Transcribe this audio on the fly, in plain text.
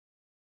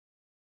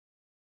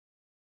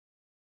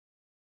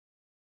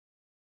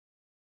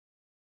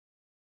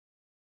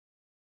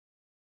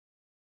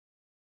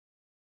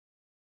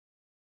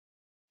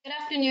Good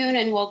afternoon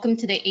and welcome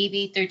to the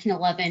AB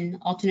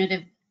 1311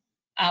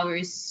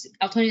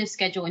 alternative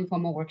schedule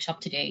informal workshop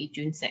today,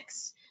 June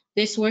 6th.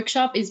 This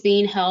workshop is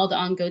being held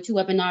on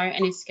GoToWebinar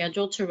and is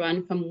scheduled to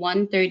run from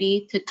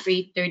 1:30 to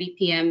 3:30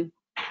 p.m.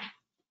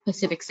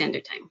 Pacific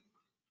Standard Time.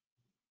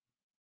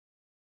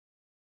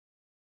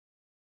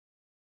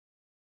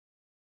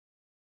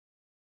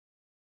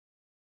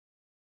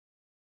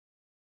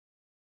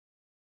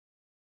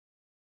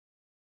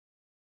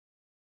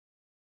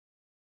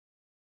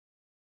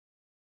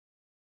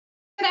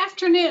 Good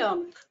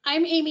afternoon.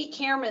 I'm Amy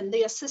Cameron,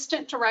 the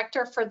Assistant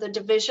Director for the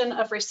Division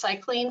of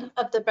Recycling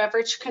of the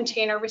Beverage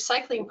Container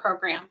Recycling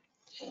Program.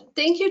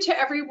 Thank you to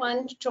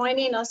everyone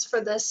joining us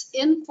for this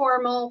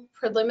informal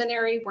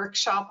preliminary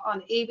workshop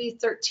on AB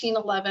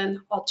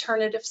 1311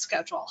 alternative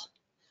schedule.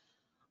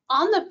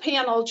 On the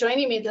panel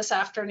joining me this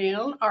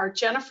afternoon are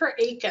Jennifer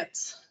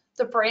Akins,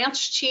 the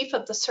Branch Chief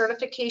of the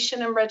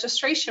Certification and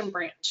Registration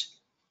Branch,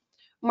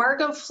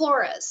 Margot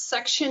Flores,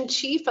 Section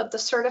Chief of the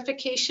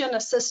Certification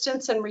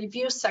Assistance and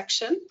Review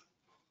Section.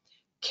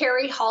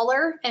 Carrie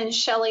Haller and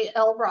Shelley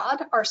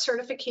Elrod are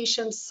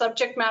certification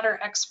subject matter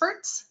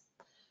experts.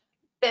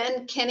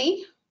 Ben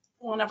Kinney,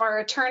 one of our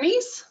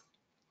attorneys.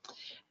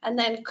 And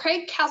then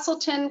Craig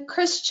Castleton,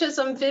 Chris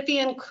Chisholm,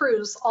 Vivian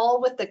Cruz, all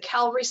with the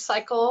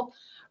CalRecycle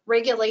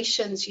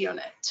Regulations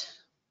Unit.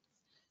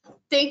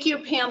 Thank you,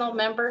 panel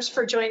members,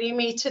 for joining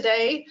me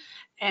today.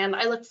 And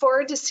I look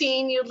forward to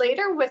seeing you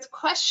later with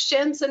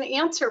questions and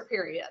answer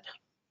period.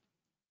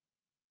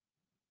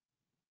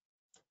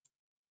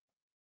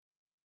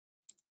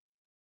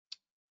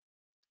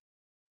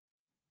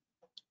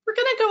 We're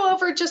going to go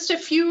over just a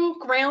few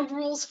ground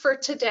rules for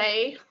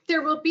today.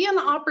 There will be an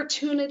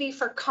opportunity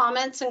for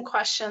comments and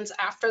questions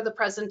after the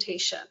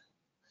presentation.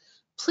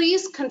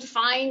 Please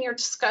confine your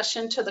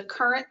discussion to the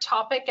current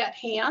topic at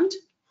hand,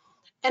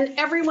 and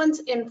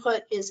everyone's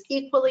input is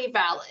equally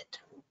valid.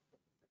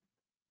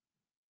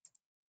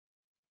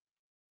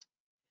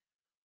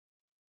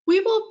 We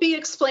will be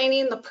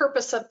explaining the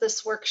purpose of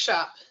this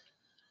workshop.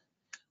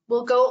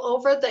 We'll go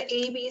over the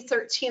AB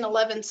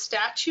 1311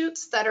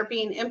 statutes that are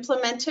being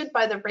implemented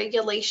by the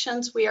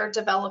regulations we are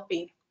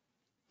developing.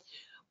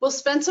 We'll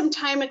spend some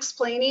time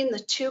explaining the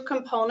two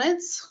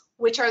components,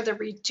 which are the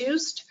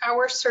reduced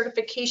hour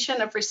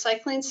certification of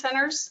recycling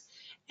centers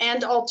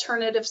and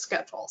alternative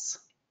schedules.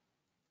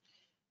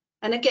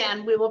 And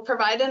again, we will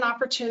provide an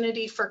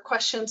opportunity for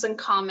questions and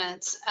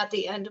comments at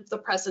the end of the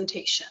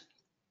presentation.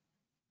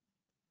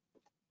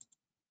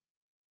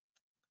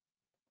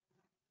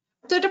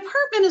 The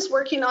department is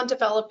working on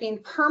developing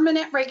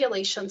permanent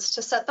regulations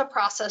to set the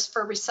process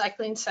for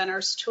recycling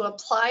centers to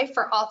apply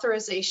for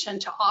authorization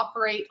to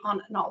operate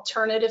on an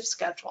alternative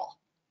schedule.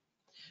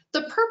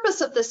 The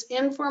purpose of this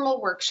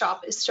informal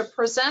workshop is to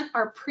present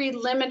our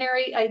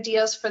preliminary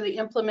ideas for the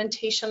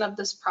implementation of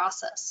this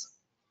process.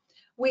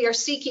 We are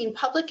seeking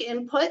public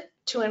input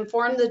to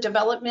inform the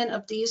development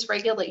of these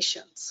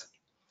regulations.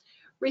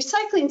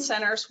 Recycling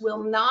centers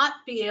will not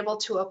be able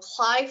to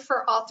apply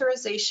for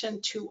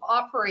authorization to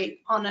operate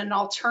on an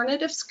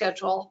alternative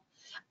schedule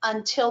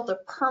until the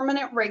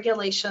permanent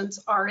regulations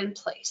are in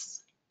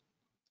place.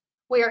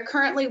 We are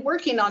currently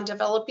working on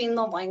developing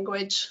the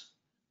language.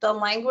 The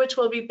language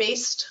will be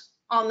based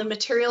on the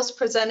materials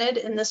presented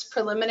in this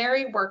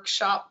preliminary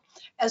workshop,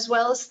 as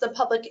well as the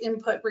public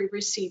input we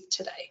received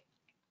today.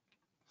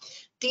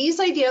 These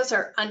ideas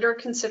are under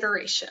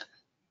consideration.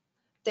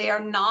 They are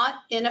not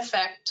in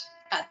effect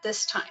at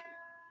this time.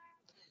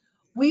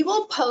 We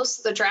will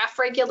post the draft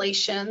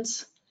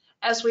regulations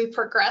as we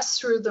progress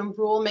through the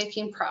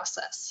rulemaking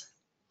process.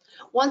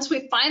 Once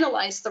we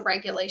finalize the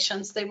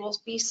regulations, they will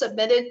be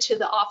submitted to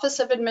the Office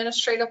of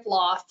Administrative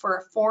Law for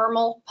a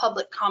formal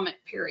public comment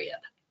period.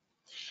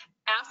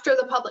 After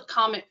the public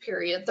comment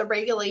period, the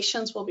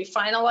regulations will be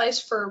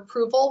finalized for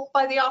approval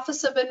by the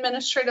Office of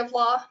Administrative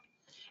Law,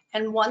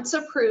 and once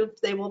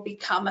approved, they will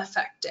become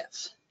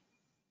effective.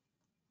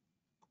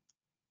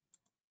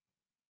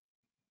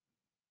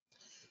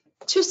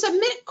 To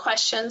submit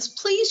questions,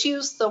 please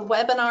use the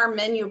webinar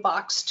menu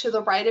box to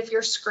the right of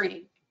your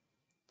screen.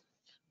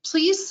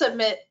 Please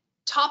submit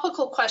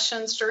topical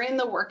questions during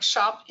the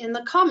workshop in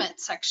the comment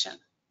section.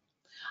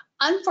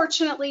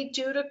 Unfortunately,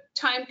 due to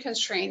time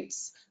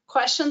constraints,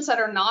 questions that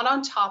are not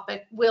on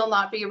topic will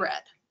not be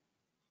read.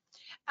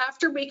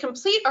 After we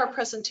complete our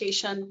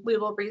presentation, we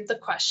will read the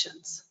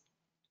questions.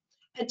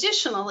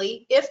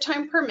 Additionally, if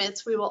time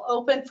permits, we will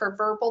open for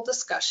verbal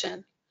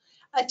discussion.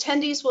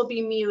 Attendees will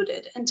be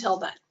muted until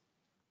then.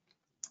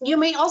 You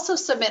may also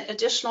submit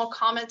additional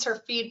comments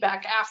or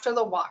feedback after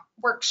the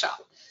workshop.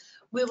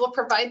 We will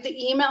provide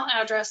the email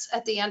address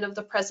at the end of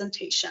the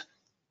presentation.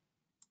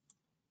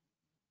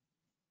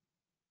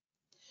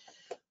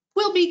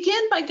 We'll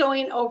begin by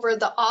going over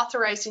the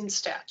authorizing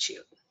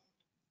statute.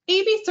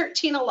 AB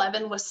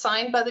 1311 was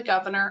signed by the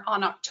governor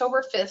on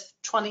October 5th,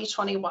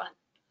 2021.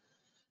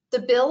 The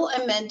bill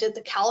amended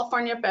the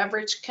California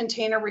Beverage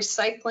Container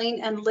Recycling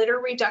and Litter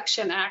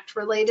Reduction Act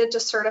related to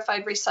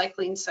certified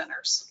recycling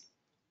centers.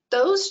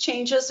 Those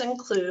changes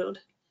include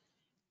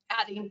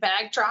adding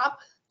bag drop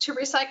to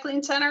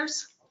recycling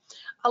centers,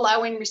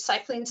 allowing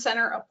recycling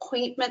center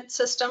appointment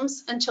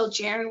systems until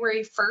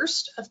January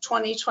 1st of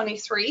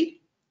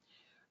 2023,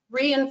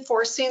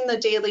 reinforcing the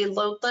daily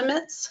load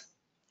limits,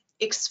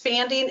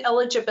 expanding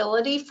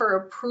eligibility for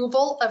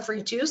approval of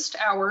reduced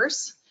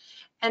hours,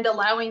 and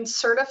allowing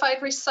certified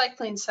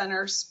recycling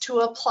centers to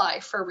apply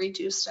for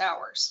reduced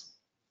hours.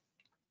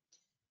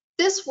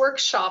 This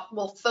workshop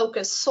will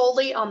focus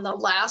solely on the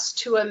last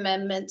two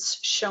amendments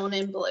shown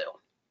in blue.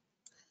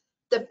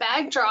 The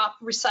bag drop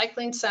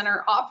recycling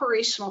center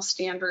operational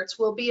standards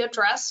will be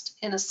addressed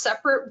in a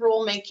separate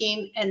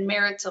rulemaking and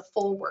merits a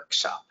full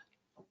workshop.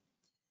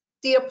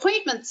 The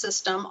appointment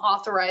system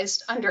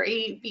authorized under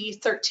AB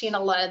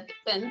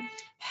 1311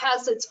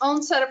 has its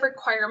own set of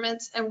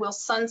requirements and will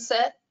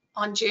sunset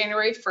on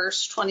January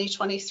 1st,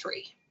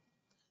 2023.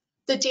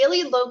 The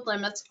daily load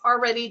limits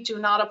already do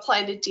not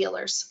apply to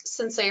dealers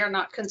since they are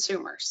not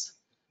consumers.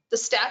 The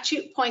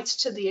statute points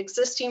to the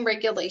existing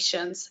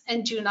regulations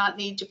and do not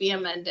need to be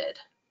amended.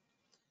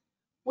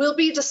 We'll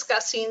be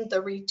discussing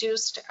the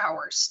reduced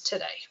hours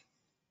today.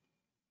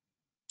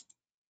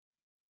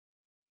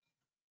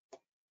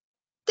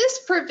 This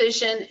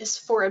provision is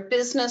for a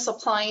business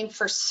applying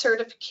for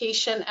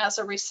certification as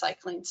a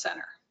recycling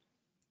center.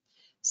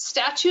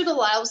 Statute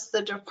allows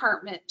the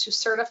department to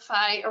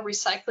certify a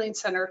recycling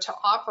center to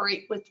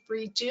operate with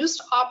reduced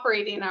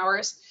operating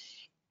hours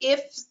if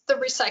the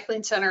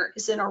recycling center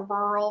is in a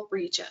rural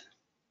region.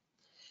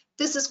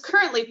 This is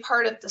currently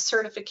part of the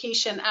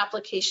certification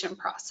application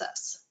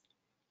process.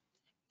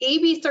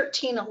 AB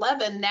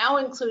 1311 now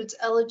includes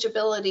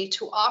eligibility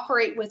to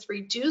operate with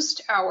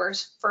reduced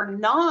hours for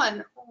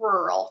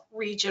non-rural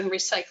region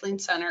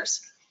recycling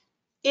centers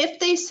if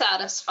they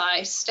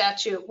satisfy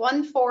statute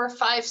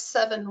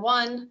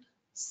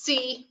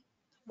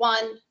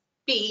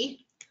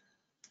 14571C1B,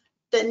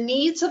 the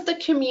needs of the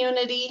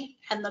community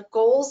and the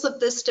goals of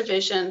this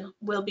division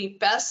will be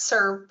best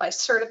served by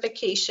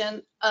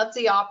certification of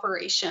the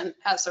operation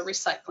as a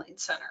recycling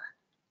center.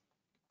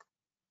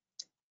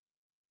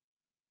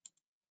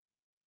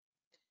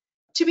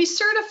 To be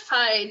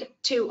certified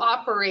to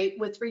operate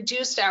with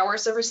reduced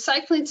hours, a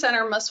recycling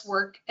center must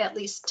work at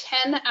least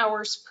 10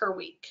 hours per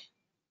week.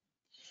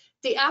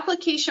 The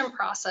application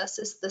process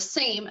is the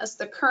same as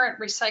the current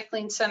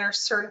recycling center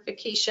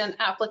certification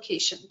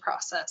application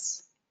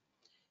process.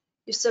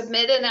 You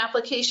submit an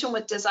application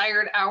with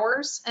desired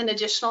hours and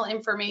additional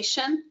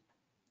information.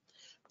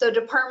 The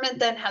department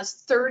then has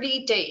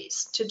 30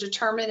 days to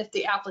determine if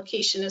the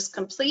application is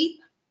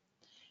complete.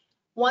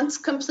 Once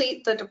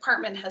complete, the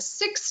department has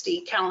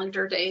 60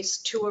 calendar days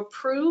to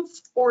approve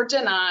or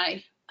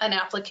deny an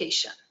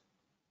application.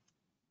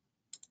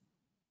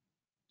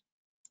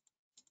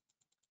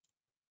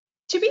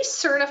 To be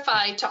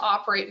certified to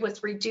operate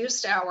with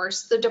reduced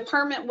hours, the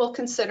department will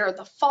consider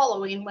the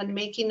following when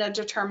making a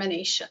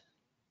determination.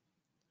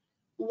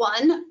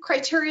 1,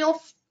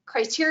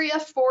 criteria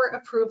for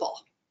approval.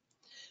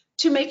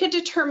 To make a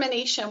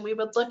determination, we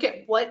would look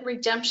at what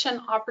redemption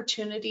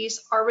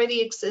opportunities already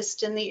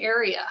exist in the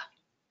area.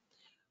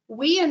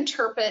 We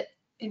interpret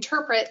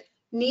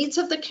needs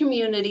of the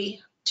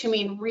community to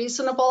mean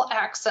reasonable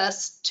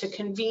access to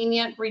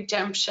convenient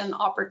redemption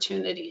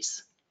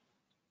opportunities.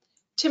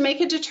 To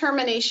make a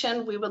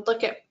determination, we would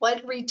look at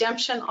what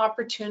redemption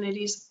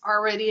opportunities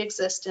already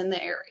exist in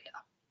the area.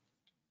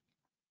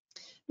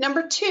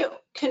 Number 2,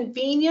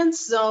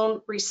 convenience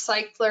zone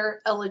recycler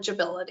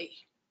eligibility.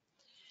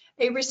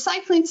 A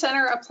recycling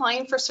center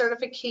applying for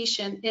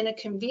certification in a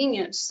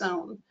convenience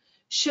zone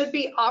should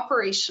be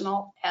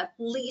operational at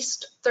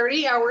least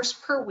 30 hours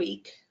per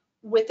week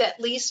with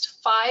at least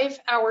 5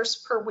 hours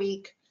per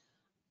week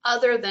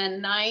other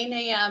than 9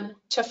 a.m.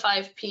 to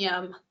 5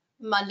 p.m.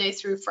 Monday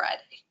through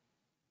Friday.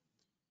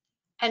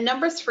 And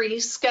number 3,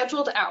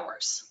 scheduled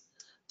hours.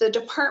 The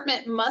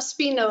department must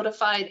be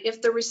notified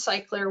if the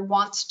recycler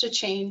wants to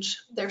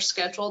change their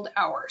scheduled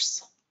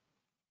hours.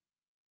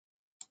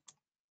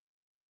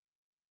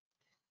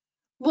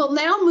 We'll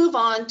now move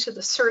on to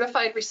the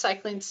Certified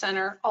Recycling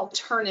Center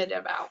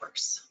alternative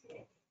hours.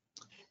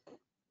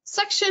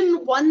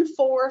 Section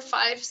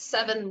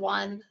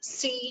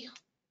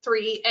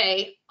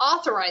 14571C3A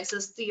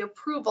authorizes the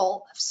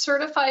approval of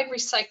certified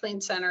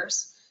recycling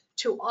centers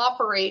to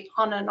operate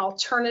on an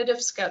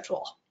alternative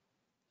schedule.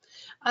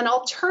 An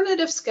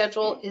alternative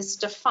schedule is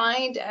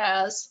defined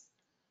as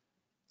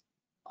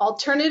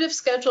alternative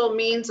schedule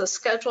means a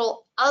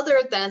schedule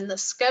other than the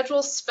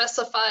schedule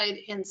specified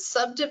in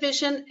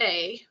subdivision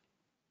A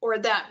or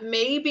that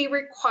may be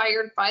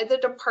required by the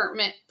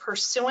department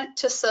pursuant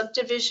to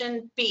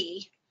subdivision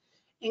B,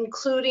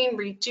 including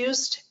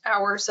reduced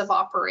hours of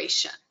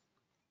operation.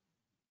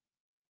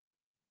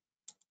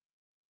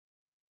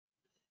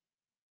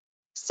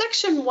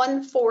 Section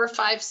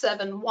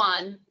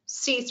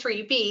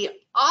 14571C3B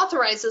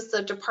authorizes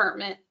the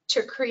department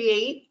to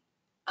create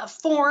a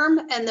form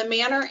and the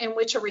manner in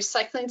which a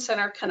recycling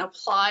center can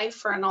apply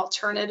for an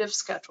alternative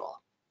schedule.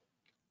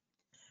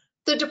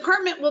 The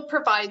department will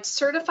provide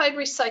certified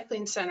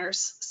recycling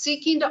centers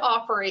seeking to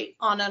operate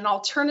on an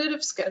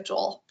alternative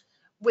schedule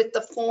with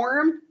the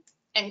form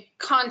and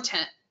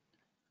content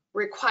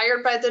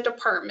required by the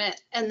department,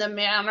 and the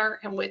manner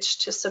in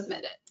which to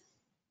submit it.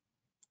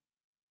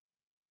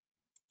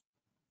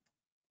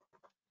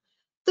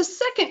 The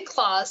second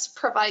clause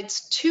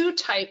provides two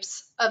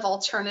types of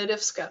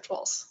alternative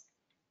schedules.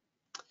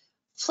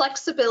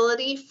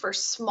 Flexibility for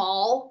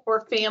small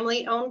or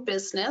family-owned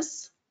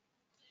business,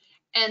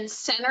 and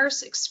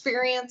centers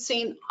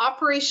experiencing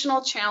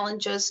operational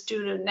challenges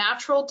due to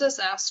natural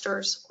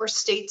disasters or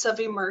states of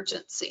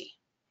emergency.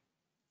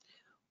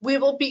 We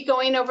will be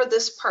going over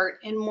this part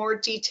in more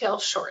detail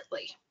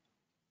shortly.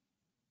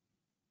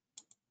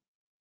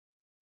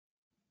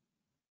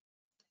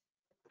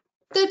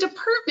 The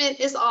department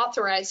is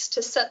authorized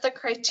to set the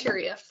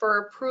criteria for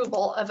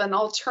approval of an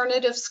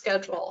alternative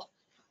schedule,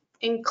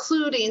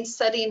 including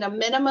setting a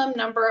minimum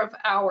number of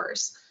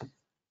hours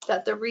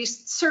that the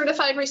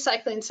certified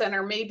recycling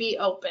center may be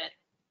open,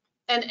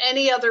 and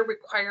any other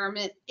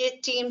requirement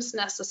it deems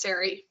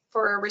necessary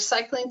for a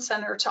recycling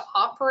center to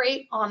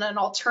operate on an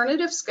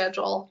alternative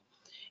schedule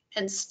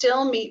and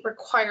still meet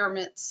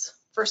requirements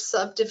for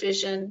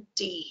subdivision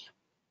D.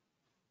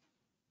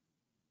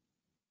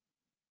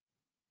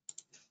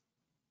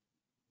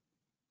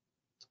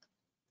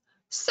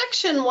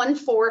 Section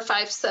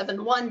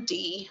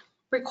 14571D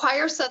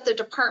requires that the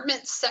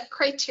department set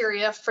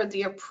criteria for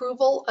the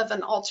approval of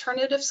an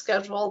alternative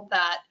schedule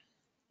that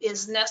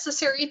is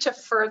necessary to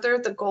further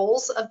the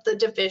goals of the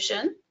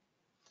division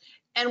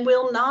and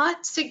will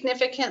not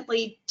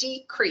significantly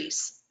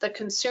decrease the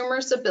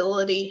consumer's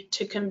ability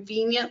to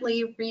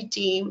conveniently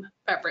redeem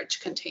beverage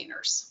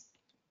containers.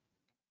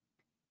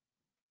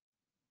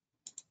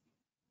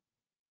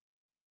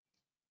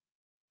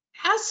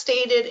 As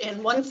stated in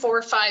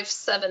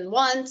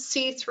 14571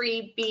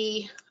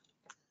 C3B2,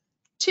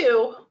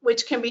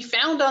 which can be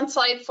found on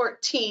slide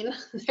 14,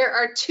 there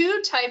are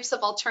two types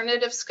of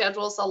alternative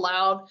schedules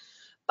allowed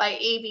by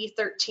AB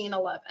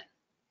 1311.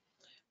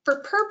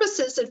 For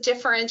purposes of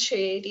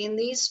differentiating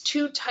these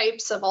two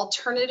types of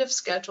alternative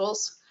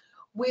schedules,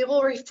 we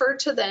will refer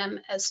to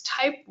them as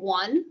Type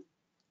 1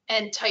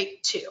 and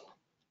Type 2.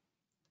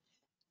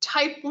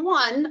 Type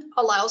 1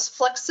 allows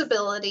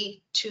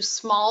flexibility to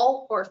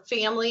small or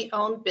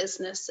family-owned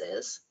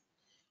businesses,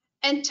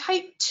 and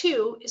Type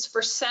 2 is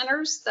for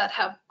centers that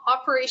have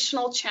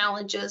operational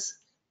challenges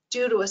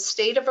due to a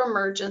state of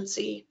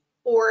emergency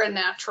or a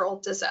natural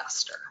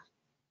disaster.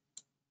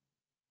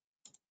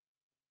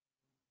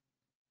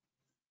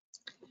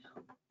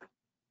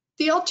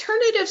 The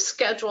alternative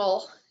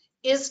schedule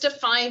is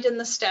defined in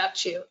the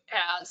statute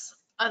as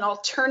an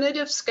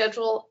alternative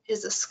schedule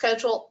is a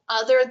schedule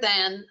other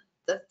than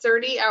the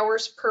 30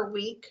 hours per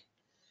week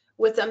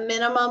with a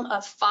minimum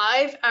of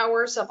 5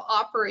 hours of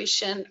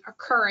operation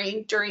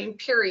occurring during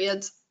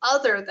periods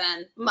other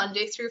than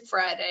Monday through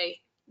Friday,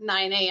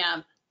 9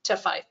 a.m. to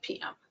 5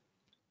 p.m.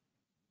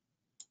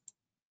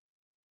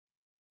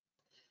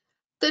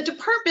 The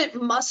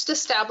department must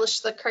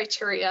establish the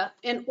criteria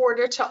in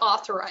order to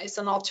authorize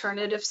an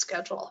alternative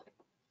schedule.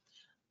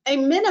 A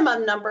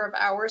minimum number of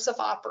hours of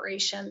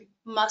operation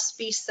must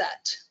be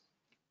set.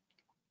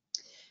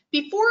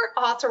 Before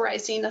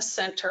authorizing a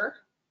center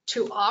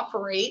to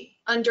operate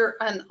under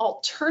an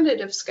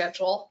alternative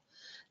schedule,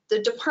 the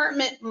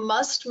department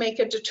must make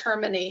a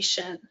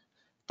determination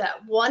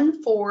that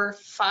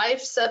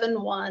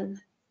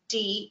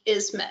 14571D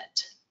is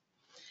met.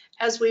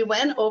 As we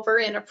went over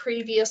in a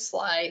previous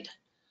slide,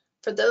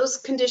 for those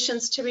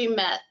conditions to be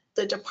met,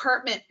 the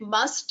department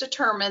must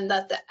determine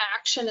that the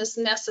action is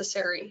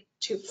necessary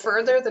to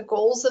further the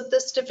goals of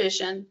this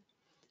division,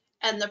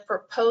 and the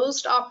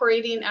proposed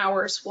operating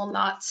hours will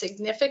not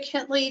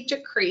significantly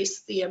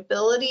decrease the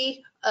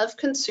ability of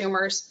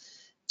consumers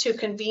to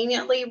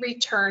conveniently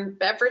return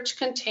beverage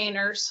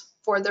containers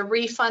for the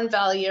refund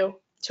value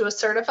to a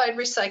certified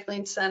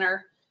recycling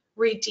center,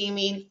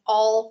 redeeming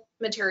all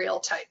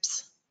material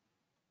types.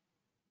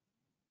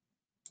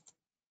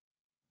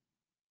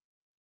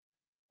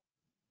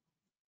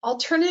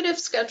 Alternative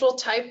Schedule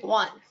Type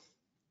 1.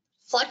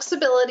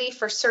 Flexibility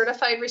for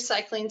certified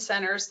recycling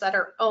centers that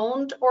are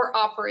owned or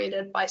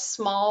operated by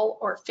small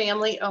or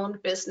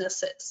family-owned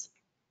businesses.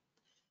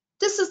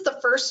 This is the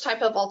first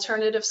type of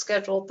alternative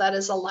schedule that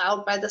is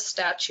allowed by the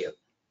statute.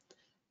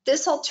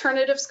 This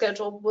alternative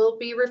schedule will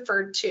be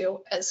referred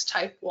to as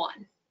Type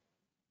 1.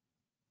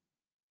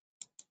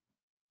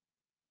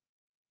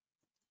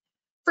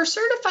 For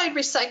certified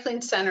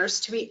recycling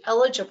centers to be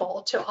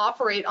eligible to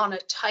operate on a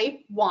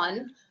Type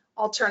 1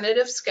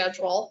 alternative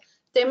schedule,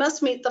 they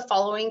must meet the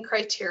following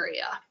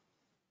criteria.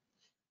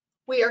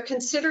 We are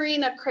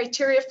considering a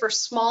criteria for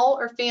small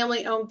or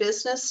family-owned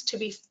business to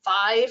be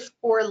 5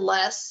 or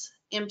less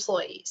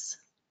employees.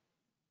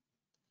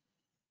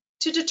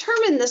 To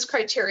determine this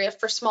criteria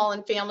for small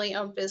and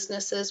family-owned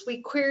businesses,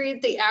 we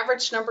queried the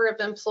average number of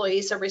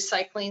employees a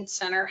recycling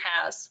center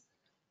has,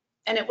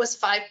 and it was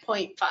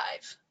 5.5.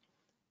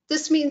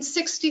 This means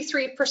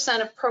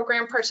 63% of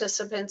program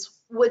participants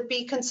would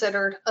be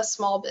considered a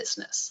small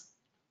business.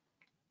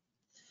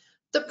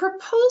 The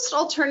proposed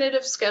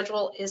alternative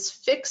schedule is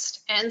fixed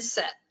and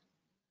set.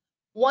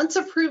 Once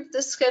approved,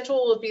 this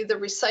schedule will be the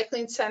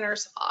recycling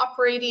center's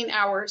operating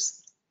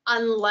hours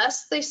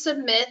unless they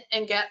submit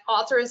and get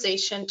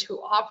authorization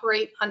to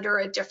operate under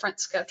a different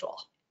schedule.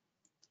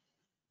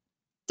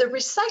 The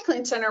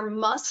recycling center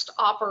must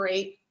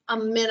operate a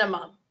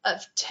minimum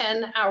of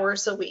 10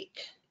 hours a week.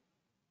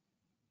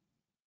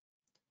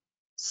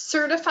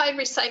 Certified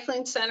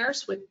recycling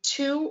centers with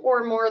 2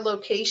 or more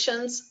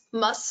locations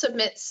must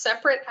submit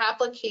separate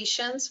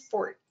applications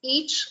for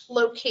each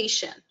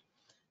location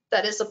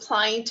that is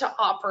applying to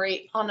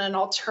operate on an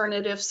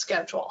alternative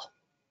schedule.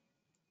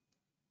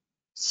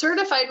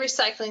 Certified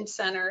recycling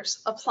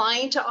centers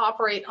applying to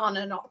operate on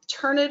an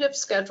alternative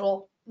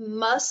schedule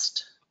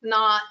must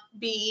not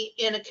be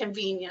in a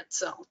convenience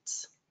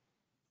zones.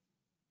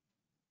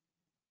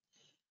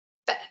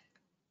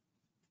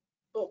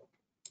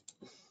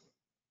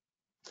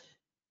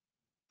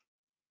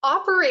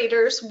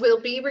 Operators will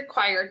be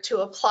required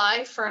to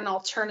apply for an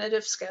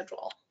alternative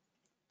schedule.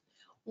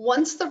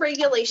 Once the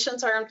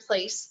regulations are in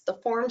place, the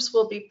forms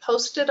will be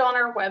posted on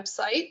our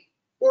website,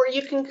 or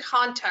you can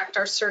contact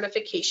our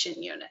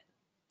certification unit.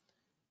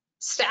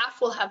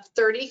 Staff will have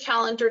 30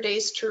 calendar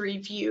days to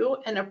review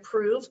and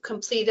approve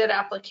completed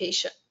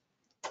application.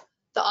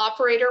 The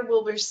operator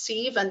will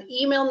receive an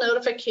email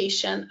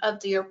notification of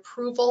the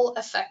approval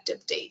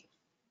effective date.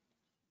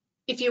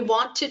 If you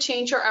want to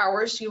change your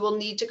hours, you will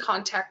need to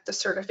contact the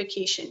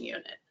certification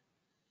unit.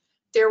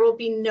 There will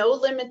be no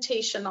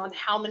limitation on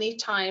how many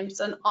times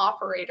an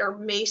operator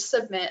may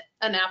submit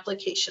an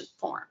application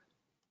form.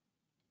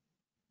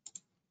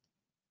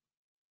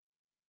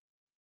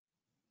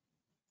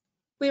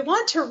 We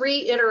want to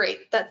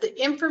reiterate that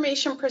the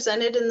information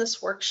presented in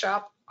this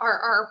workshop are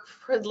our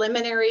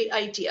preliminary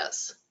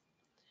ideas.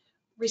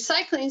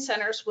 Recycling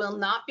centers will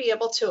not be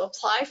able to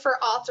apply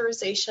for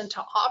authorization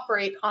to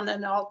operate on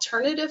an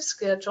alternative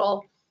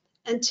schedule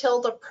until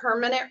the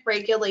permanent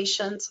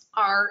regulations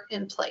are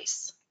in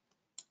place.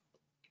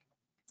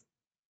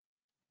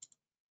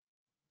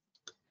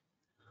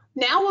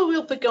 Now we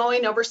will be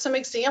going over some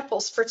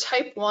examples for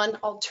type 1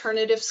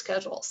 alternative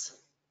schedules.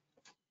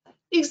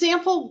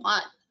 Example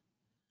 1,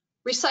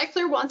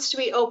 recycler wants to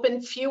be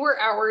open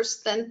fewer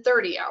hours than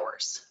 30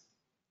 hours.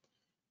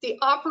 The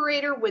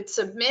operator would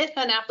submit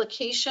an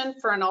application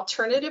for an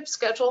alternative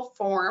schedule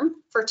form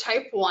for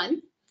type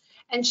 1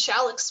 and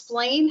shall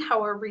explain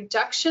how a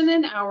reduction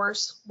in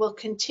hours will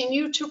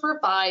continue to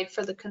provide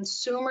for the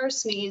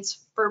consumer's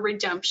needs for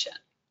redemption.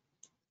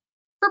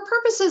 For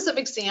purposes of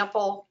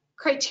example,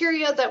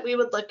 criteria that we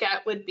would look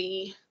at would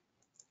be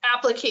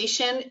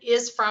application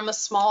is from a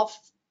small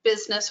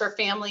business or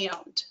family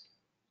owned.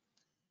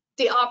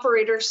 The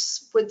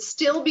operators would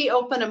still be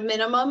open a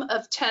minimum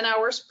of 10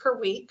 hours per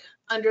week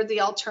under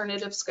the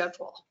alternative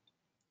schedule.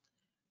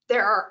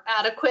 There are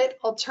adequate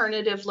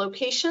alternative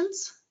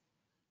locations.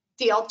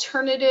 The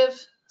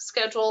alternative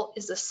schedule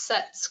is a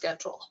set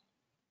schedule.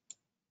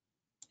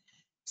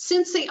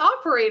 Since the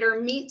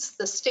operator meets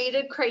the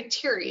stated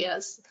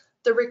criteria,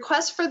 the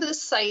request for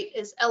this site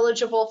is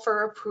eligible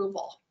for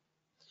approval.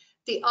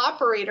 The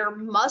operator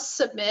must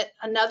submit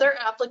another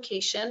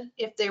application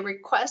if they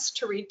request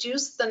to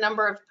reduce the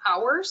number of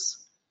hours,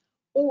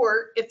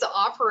 or if the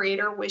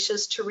operator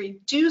wishes to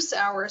reduce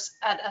hours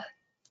at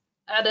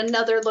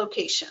another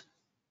location.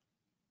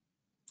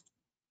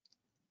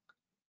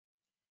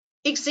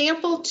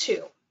 Example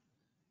 2,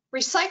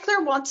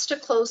 recycler wants to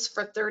close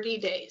for 30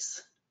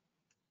 days.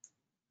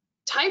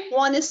 Type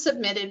 1 is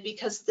submitted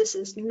because this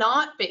is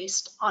not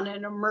based on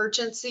an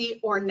emergency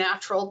or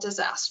natural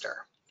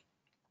disaster.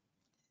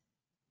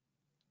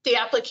 The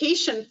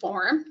application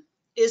form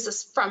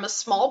is from a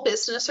small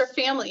business or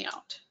family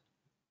owned,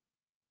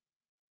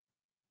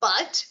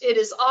 but it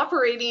is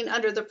operating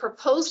under the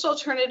proposed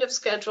alternative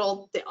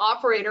schedule. The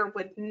operator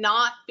would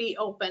not be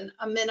open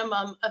a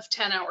minimum of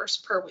 10 hours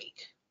per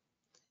week.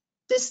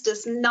 This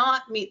does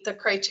not meet the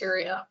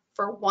criteria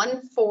for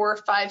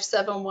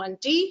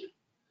 14571D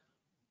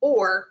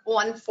or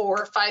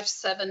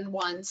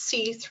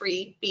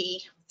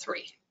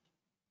 14571C3B3.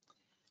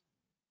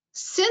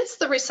 Since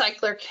the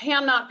recycler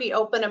cannot be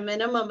open a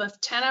minimum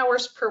of 10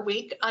 hours per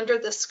week under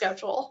this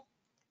schedule,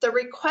 the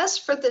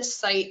request for this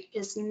site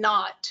is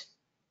not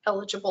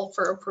eligible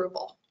for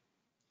approval.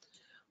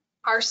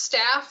 Our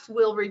staff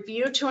will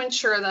review to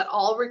ensure that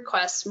all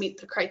requests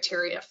meet the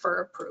criteria for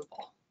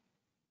approval.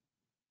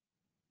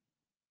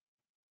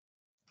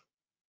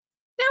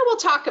 Now we'll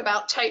talk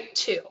about type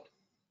 2.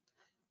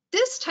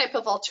 This type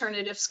of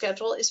alternative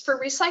schedule is for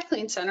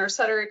recycling centers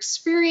that are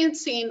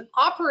experiencing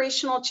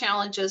operational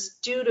challenges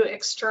due to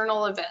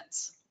external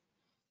events.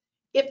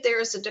 If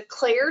there is a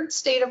declared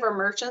state of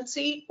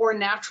emergency or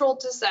natural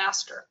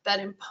disaster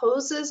that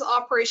imposes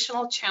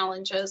operational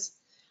challenges,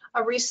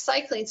 a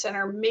recycling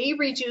center may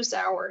reduce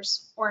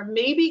hours or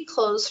may be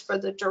closed for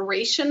the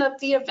duration of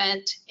the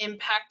event,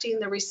 impacting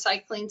the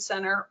recycling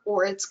center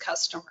or its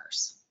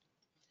customers.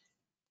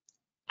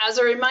 As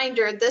a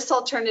reminder, this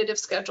alternative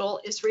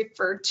schedule is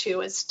referred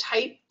to as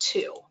type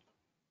 2.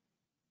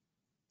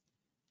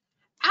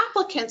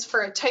 Applicants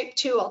for a Type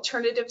 2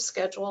 alternative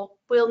schedule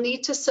will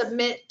need to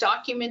submit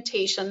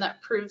documentation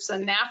that proves a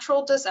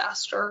natural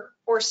disaster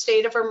or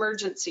state of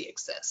emergency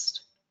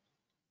exists.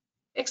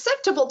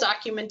 Acceptable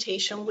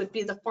documentation would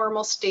be the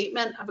formal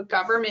statement of a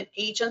government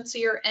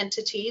agency or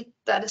entity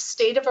that a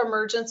state of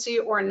emergency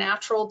or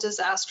natural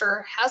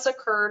disaster has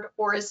occurred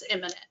or is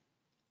imminent.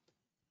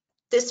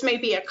 This may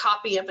be a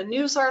copy of a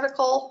news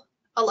article,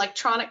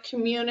 electronic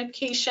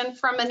communication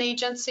from an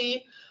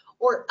agency,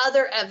 or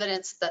other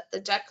evidence that the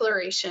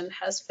declaration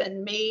has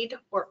been made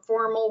or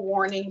formal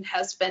warning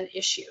has been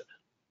issued.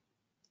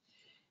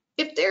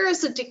 If there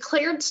is a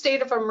declared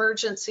state of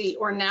emergency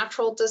or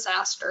natural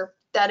disaster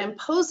that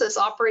imposes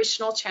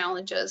operational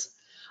challenges,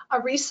 a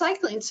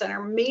recycling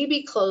center may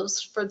be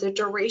closed for the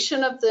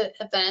duration of the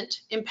event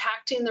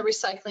impacting the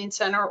recycling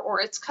center or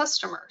its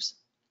customers.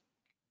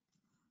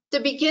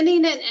 The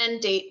beginning and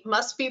end date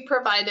must be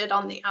provided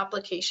on the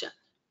application.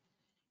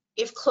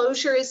 If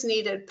closure is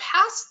needed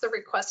past the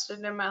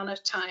requested amount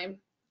of time,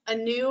 a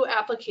new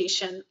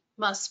application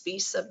must be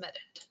submitted.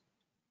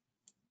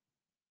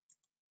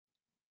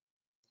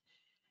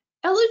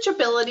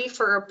 Eligibility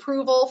for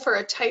approval for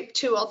a Type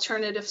 2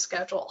 alternative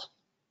schedule.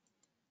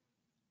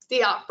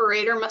 The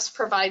operator must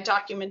provide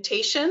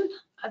documentation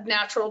of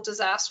natural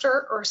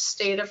disaster or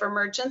state of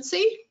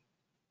emergency.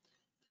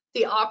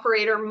 The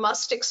operator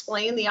must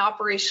explain the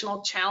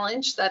operational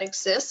challenge that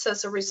exists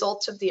as a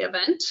result of the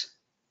event.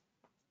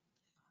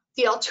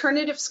 The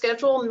alternative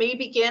schedule may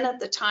begin at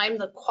the time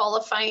the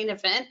qualifying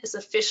event is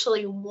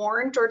officially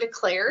warned or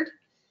declared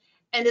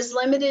and is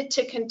limited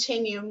to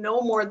continue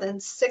no more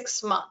than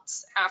 6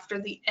 months after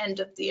the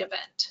end of the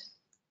event.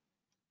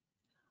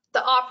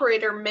 The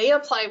operator may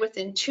apply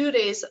within 2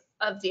 days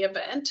of the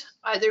event,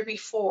 either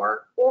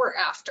before or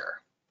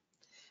after.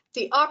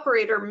 The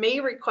operator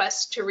may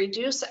request to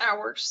reduce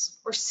hours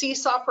or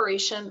cease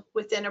operation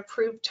within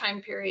approved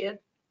time period,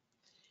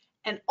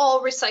 and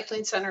all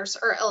recycling centers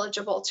are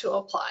eligible to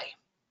apply.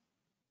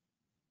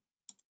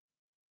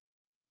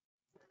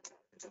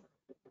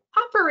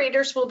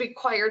 Operators will be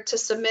required to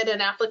submit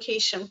an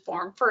application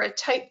form for a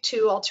Type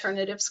 2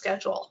 alternative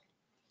schedule.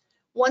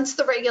 Once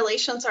the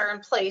regulations are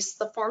in place,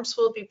 the forms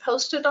will be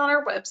posted on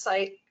our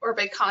website or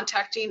by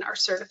contacting our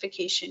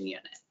certification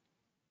unit.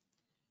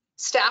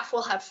 Staff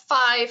will have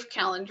 5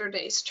 calendar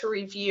days to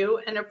review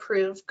and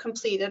approve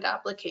completed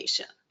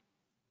application.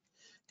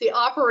 The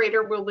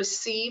operator will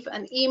receive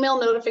an email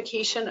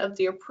notification of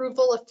the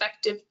approval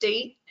effective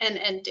date and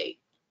end date.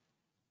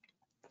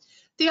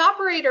 The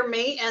operator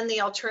may end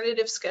the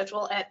alternative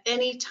schedule at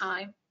any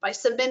time by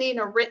submitting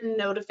a written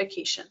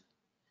notification.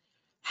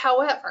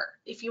 However,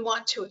 if you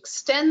want to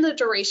extend the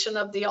duration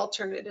of the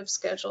alternative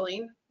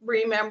scheduling,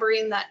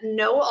 remembering that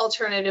no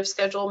alternative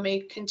schedule may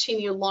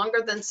continue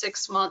longer than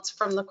 6 months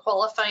from the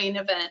qualifying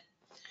event,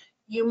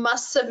 you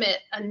must submit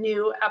a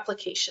new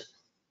application.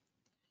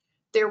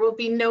 There will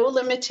be no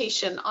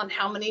limitation on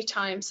how many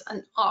times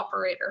an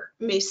operator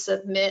may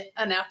submit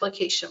an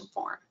application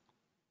form.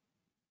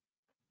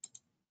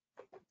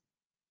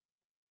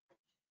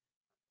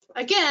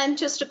 Again,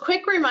 just a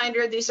quick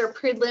reminder, these are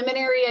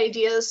preliminary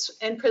ideas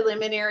and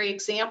preliminary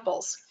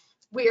examples.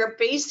 We are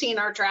basing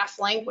our draft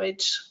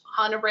language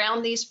on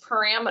around these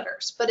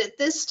parameters, but at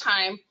this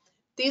time,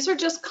 these are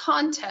just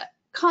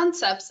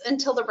concepts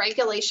until the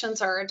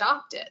regulations are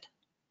adopted.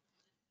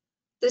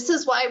 This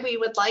is why we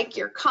would like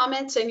your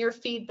comments and your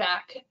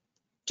feedback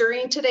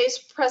during today's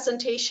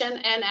presentation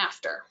and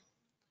after.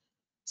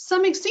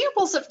 Some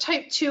examples of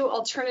Type 2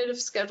 alternative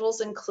schedules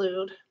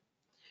include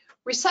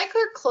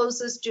recycler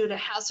closes due to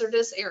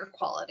hazardous air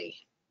quality,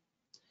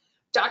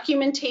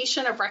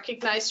 documentation of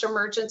recognized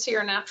emergency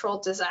or natural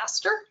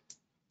disaster,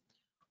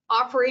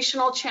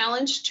 operational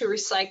challenge to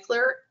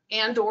recycler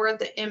and/or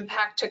the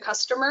impact to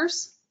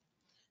customers,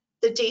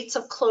 the dates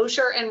of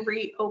closure and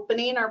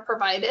reopening are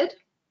provided,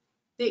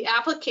 the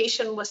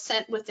application was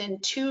sent within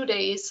 2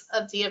 days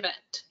of the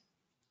event.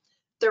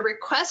 The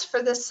request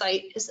for this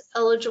site is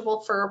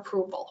eligible for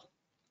approval.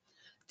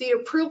 The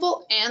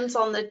approval ends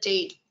on the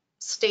date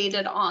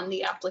stated on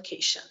the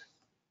application.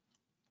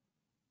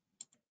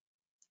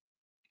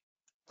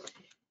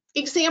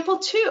 Example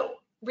 2,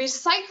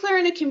 recycler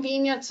in a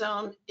convenience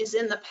zone is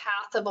in the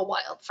path of a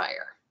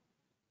wildfire.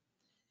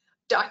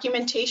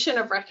 Documentation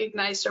of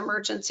recognized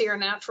emergency or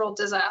natural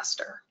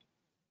disaster.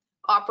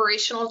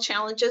 Operational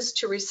challenges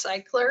to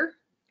recycler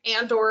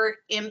and/or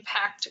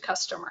impact to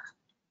customer.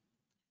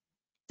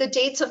 The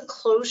dates of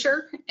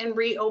closure and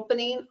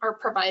reopening are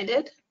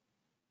provided.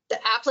 The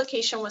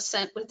application was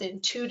sent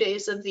within 2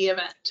 days of the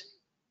event.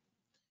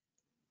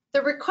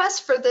 The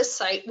request for this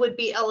site would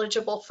be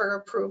eligible for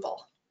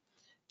approval.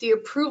 The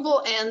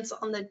approval ends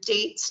on the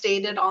date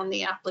stated on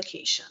the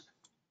application.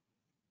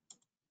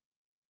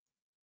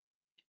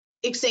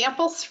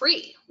 Example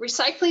 3,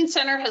 recycling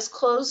center has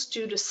closed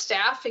due to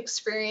staff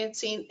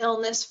experiencing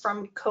illness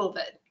from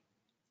COVID.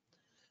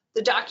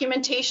 The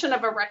documentation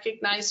of a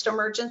recognized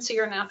emergency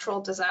or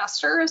natural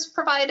disaster is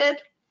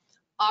provided.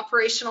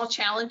 Operational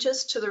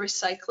challenges to the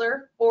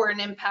recycler or an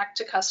impact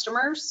to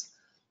customers.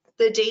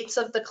 The dates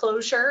of the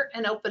closure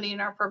and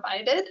opening are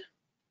provided.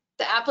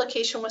 The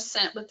application was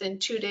sent within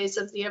 2 days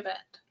of the event.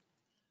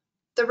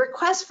 The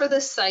request for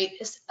this site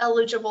is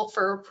eligible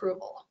for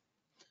approval.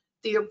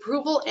 The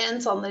approval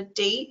ends on the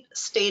date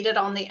stated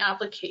on the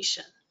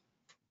application.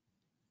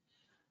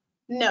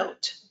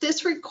 Note,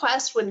 this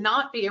request would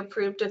not be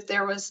approved if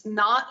there was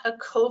not a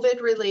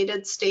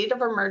COVID-related state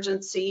of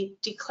emergency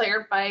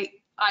declared by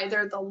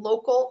either the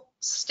local,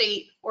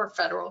 state, or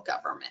federal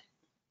government.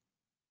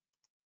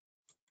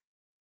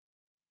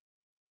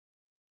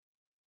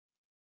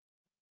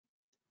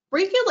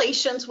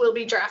 Regulations will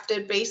be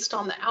drafted based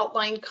on the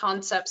outlined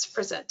concepts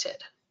presented.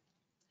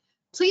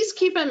 Please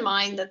keep in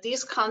mind that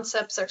these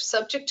concepts are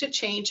subject to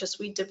change as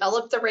we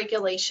develop the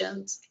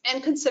regulations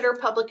and consider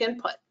public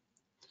input.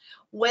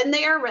 When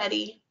they are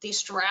ready,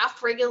 these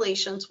draft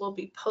regulations will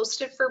be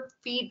posted for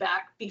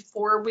feedback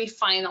before we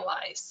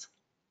finalize.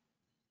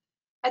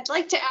 I'd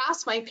like to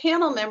ask my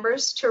panel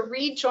members to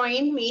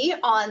rejoin me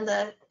on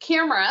the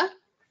camera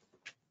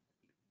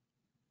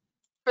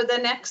for the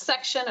next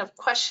section of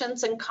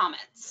questions and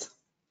comments.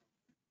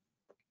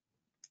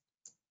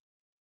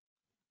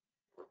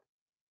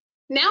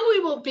 Now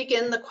we will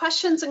begin the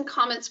questions and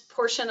comments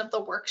portion of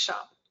the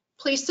workshop.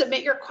 Please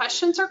submit your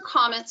questions or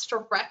comments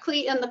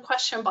directly in the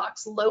question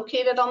box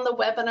located on the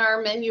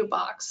webinar menu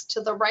box to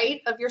the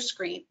right of your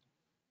screen.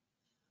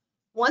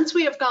 Once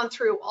we have gone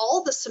through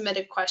all the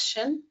submitted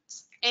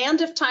questions, and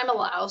if time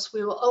allows,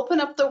 we will open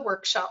up the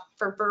workshop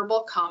for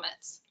verbal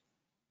comments.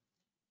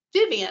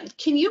 Vivian,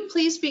 can you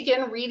please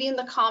begin reading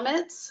the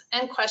comments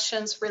and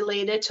questions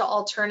related to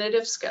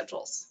alternative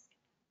schedules?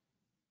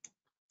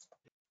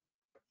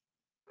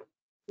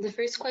 The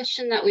first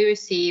question that we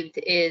received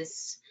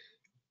is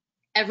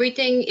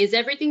everything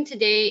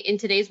today in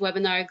today's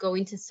webinar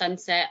going to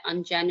sunset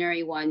on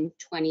January 1,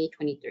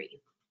 2023?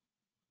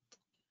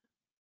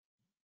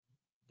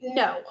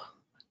 No,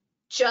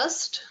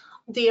 just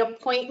the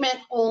appointment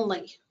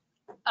only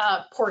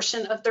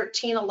portion of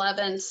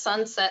 1311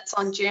 sunsets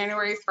on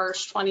January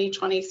 1st,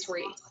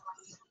 2023.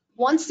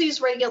 Once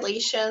these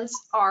regulations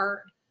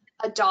are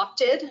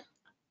adopted,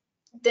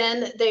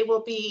 then they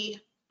will be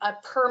a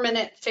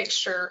permanent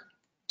fixture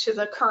to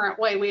the current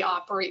way we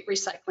operate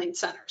recycling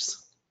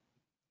centers.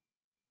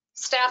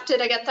 Staff,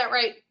 did I get that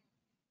right?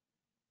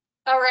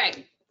 All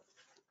right.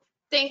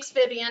 Thanks,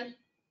 Vivian.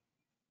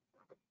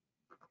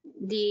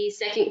 The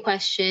second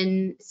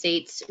question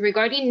states,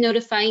 regarding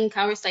notifying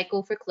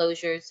CalRecycle for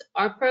closures,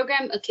 our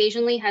program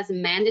occasionally has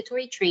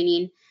mandatory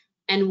training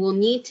and will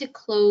need to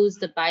close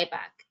the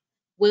buyback.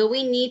 Will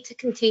we need to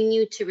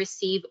continue to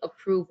receive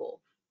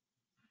approval?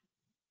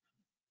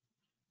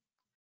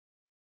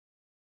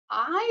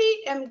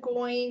 I am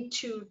going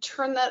to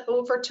turn that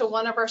over to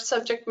one of our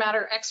subject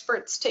matter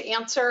experts to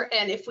answer,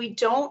 and if we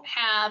don't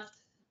have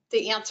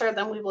the answer,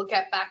 then we will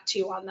get back to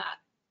you on that.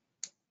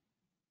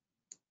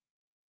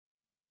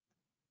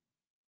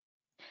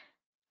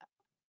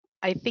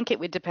 I think it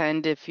would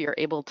depend if you're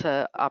able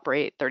to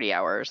operate 30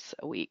 hours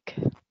a week.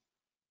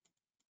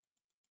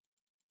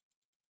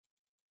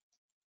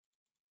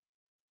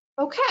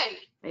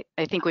 Okay.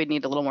 I think we'd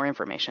need a little more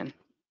information.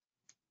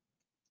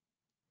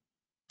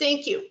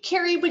 Thank you.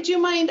 Carrie, would you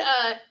mind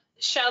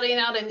shouting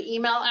out an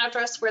email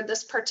address where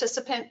this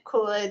participant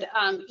could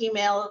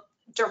email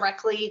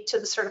directly to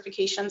the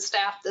certification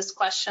staff this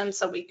question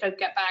so we could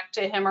get back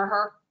to him or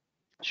her?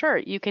 Sure,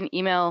 you can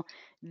email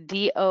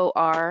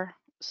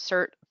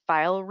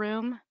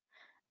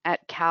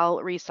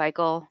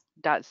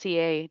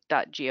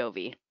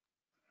dorcertfileroom@calrecycle.ca.gov.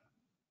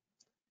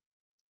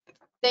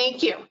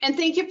 Thank you. And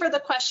thank you for the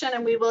question,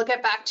 and we will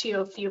get back to you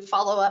if you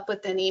follow up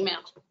with an email.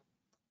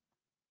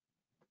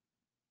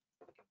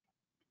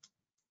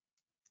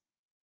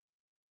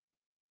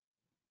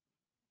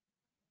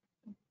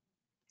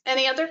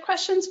 Any other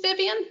questions,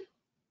 Vivian?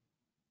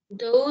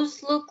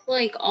 Those look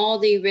like all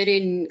the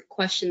written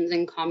questions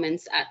and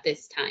comments at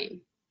this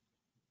time.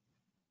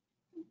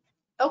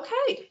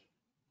 Okay.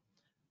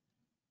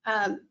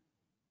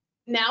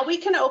 Now we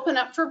can open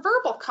up for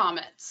verbal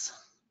comments.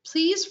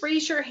 Please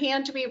raise your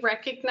hand to be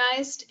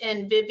recognized,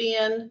 and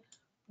Vivian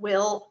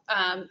will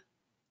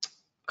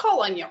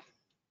call on you.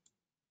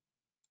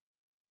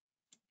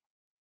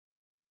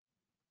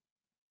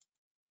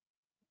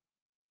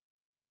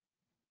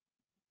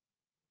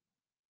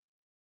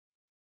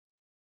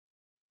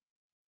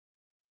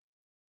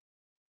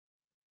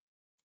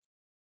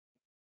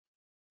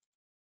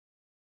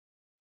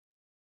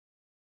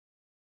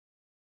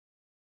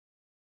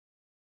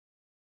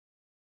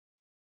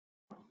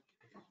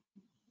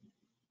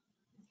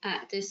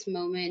 At this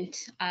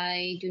moment,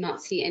 I do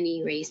not see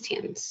any raised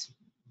hands.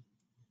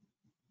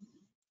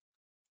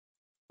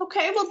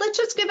 Okay, well, let's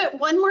just give it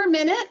one more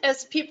minute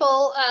as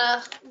people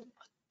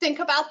think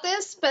about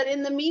this. But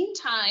in the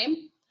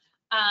meantime,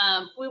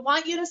 we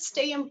want you to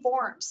stay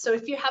informed. So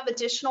if you have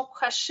additional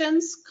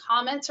questions,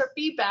 comments, or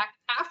feedback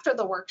after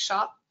the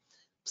workshop,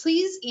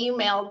 please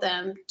email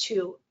them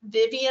to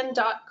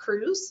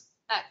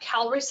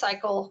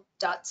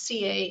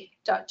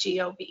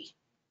vivian.cruz@calrecycle.ca.gov.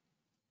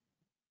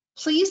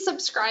 Please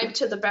subscribe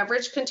to the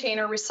Beverage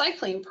Container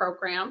Recycling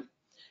Program.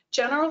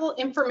 general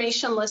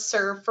information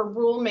listserv for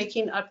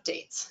rulemaking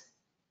updates.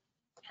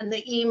 And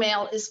the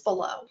email is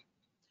below.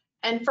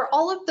 And for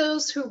all of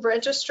those who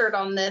registered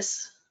on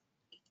this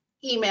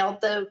email,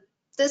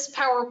 this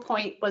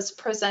PowerPoint was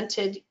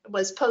posted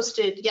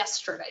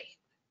yesterday.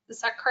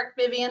 Is that correct,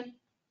 Vivian?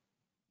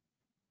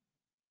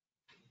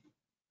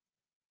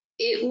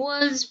 It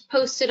was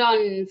posted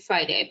on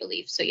Friday, I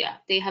believe. So yeah,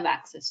 they have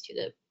access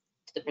to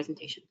the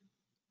presentation.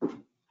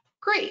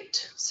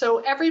 Great. So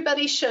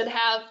everybody should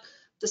have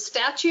the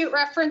statute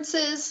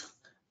references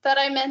that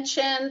I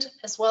mentioned,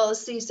 as well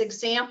as these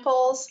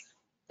examples,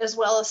 as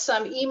well as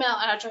some email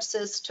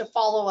addresses to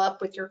follow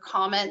up with your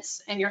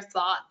comments and your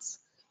thoughts.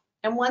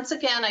 And once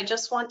again, I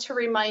just want to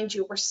remind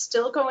you, we're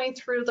still going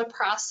through the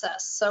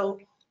process. So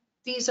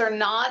these are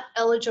not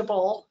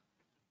eligible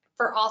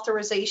for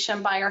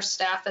authorization by our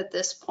staff at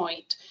this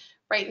point.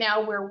 Right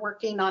now, we're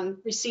working on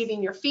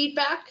receiving your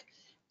feedback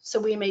so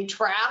we may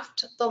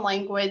draft the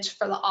language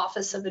for the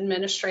Office of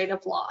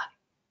Administrative Law.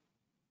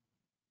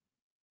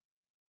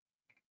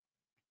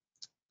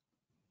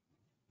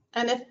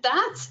 And if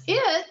that's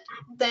it,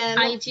 then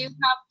I do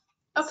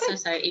have, okay. so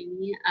sorry,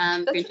 Amy,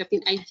 for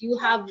interrupting. I do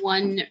have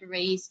one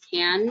raised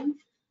hand.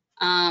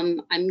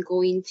 I'm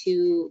going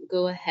to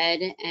go ahead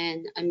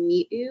and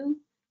unmute you,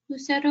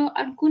 Lucero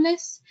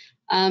Argules.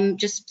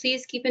 Just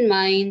please keep in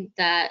mind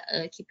that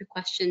keep your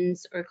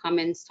questions or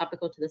comments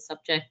topical to the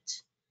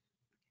subject.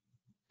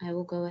 I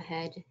will go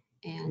ahead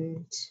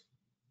and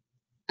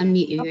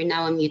unmute you. You're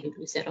now unmuted,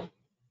 Lucero.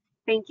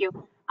 Thank you.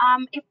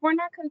 If we're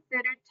not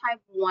considered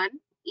type 1,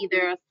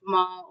 either a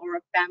small or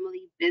a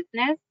family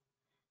business,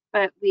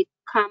 but we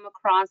come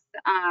across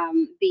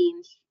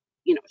being,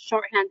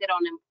 shorthanded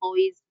on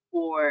employees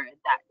for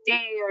that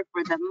day or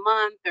for the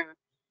month, or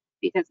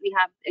because we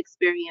have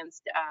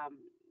experienced,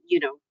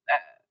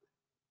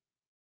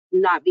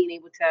 not being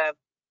able to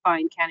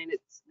find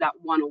candidates that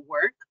want to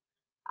work.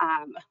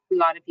 A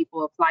lot of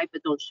people apply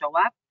but don't show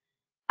up.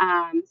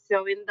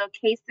 So in the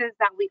cases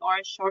that we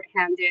are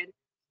shorthanded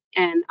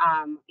and,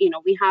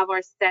 we have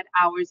our set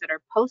hours that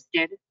are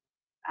posted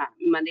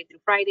Monday through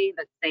Friday,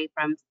 let's say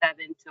from 7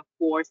 to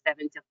 4,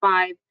 7 to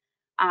 5,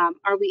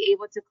 are we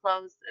able to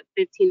close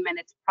 15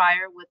 minutes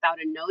prior without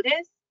a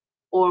notice,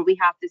 or we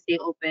have to stay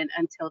open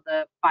until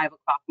the 5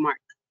 o'clock mark?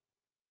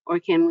 Or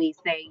can we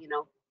say,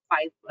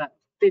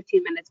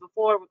 15 minutes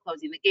before, we're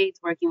closing the gates,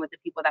 working with the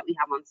people that we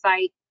have on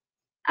site,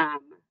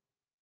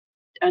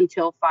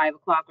 until 5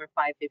 o'clock or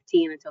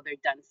 5:15 until they're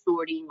done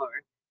sorting or,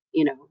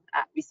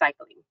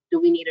 recycling? Do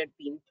we need to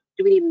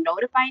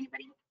notify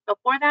anybody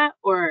before that,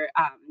 or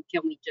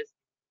can we just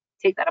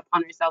take that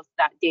upon ourselves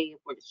that day if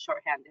we're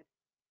shorthanded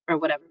for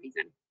whatever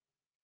reason?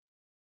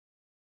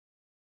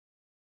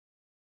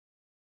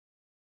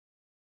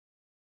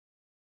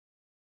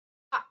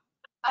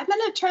 I'm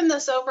going to turn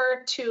this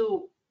over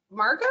to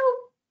Margot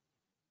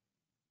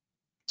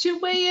to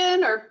weigh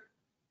in, or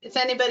if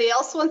anybody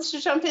else wants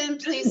to jump in,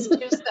 please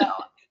do so.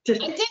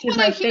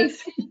 I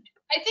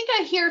think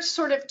I hear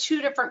sort of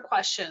two different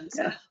questions.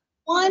 Yeah.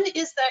 One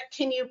is that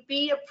can you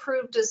be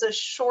approved as a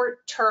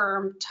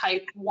short-term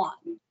type 1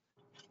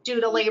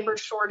 due to labor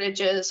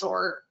shortages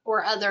or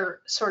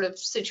other sort of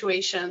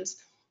situations?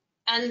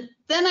 And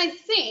then I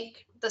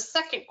think the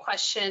second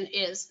question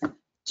is,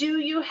 do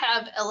you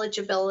have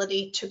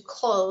eligibility to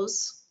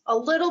close a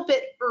little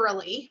bit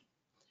early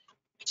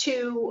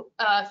to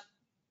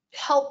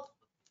help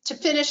to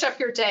finish up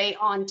your day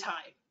on time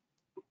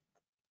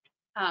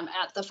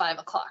at the 5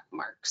 o'clock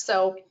mark?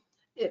 So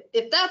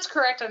if that's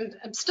correct,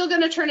 I'm still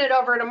going to turn it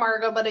over to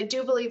Margot, but I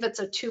do believe it's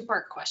a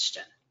two-part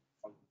question.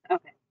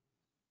 Okay.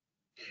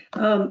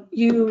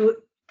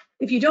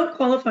 If you don't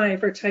qualify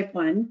for type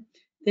 1,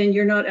 then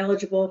you're not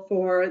eligible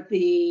for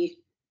the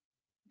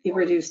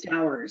reduced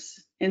hours.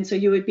 And so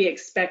you would be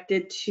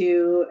expected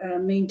to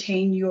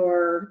maintain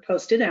your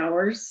posted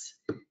hours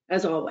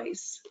as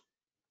always.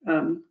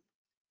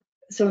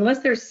 So unless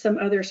there's some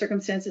other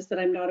circumstances that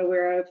I'm not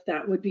aware of,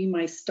 that would be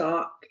my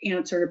stock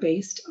answer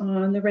based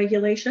on the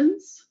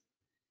regulations.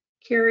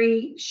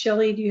 Carrie,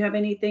 Shelley, do you have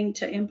anything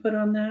to input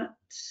on that?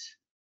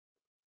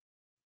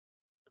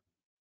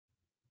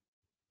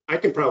 I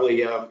can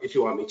probably, if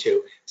you want me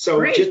to. So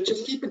Great.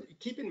 just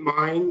keep in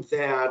mind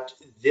that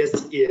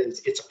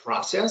it's a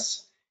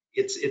process.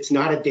 It's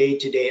not a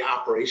day-to-day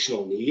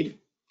operational need.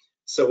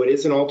 So it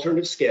is an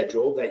alternative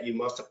schedule that you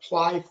must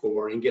apply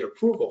for and get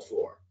approval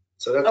for.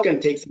 So that's going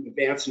to take some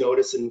advance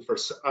notice and for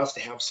us to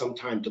have some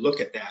time to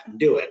look at that and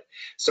do it.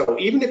 So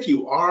even if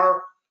you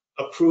are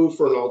approved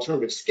for an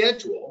alternative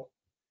schedule,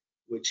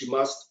 which you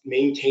must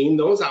maintain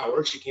those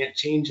hours, you can't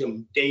change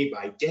them day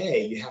by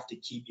day.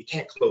 You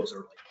can't close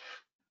early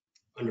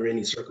under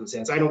any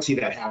circumstance. I don't see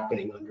that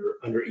happening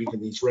under even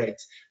these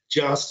regs.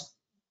 Just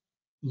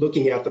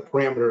looking at the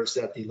parameters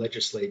that the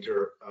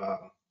legislature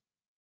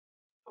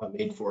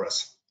made for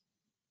us.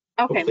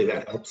 Okay. Hopefully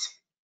that helps.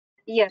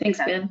 Yes. Thanks,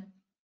 Ben.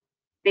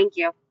 Thank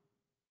you.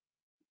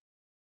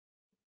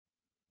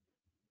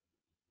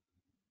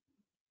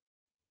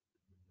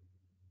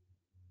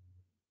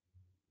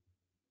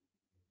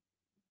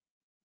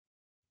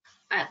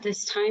 At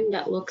this time,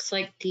 that looks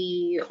like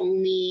the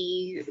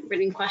only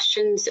written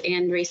questions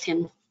and raised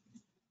hand.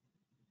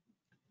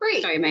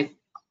 Great. Sorry,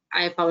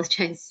 I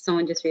apologize.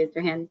 Someone just raised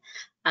their hand.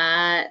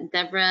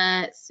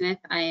 Deborah Smith,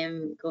 I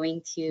am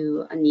going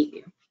to unmute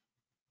you.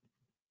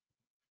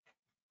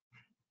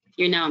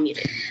 You're now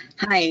muted.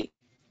 Hi.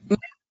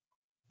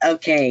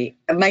 Okay,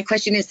 my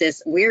question is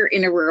this. We're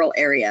in a rural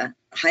area,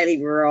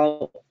 highly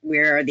rural.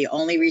 We're the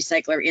only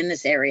recycler in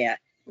this area.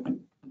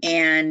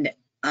 And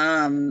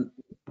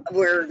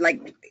we're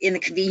like in the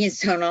convenience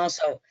zone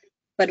also.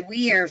 But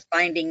we are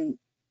finding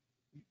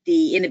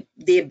the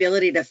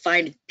ability to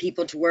find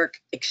people to work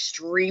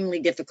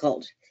extremely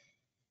difficult.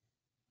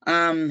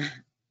 I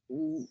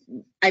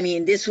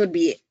mean, this would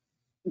be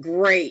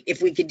great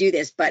if we could do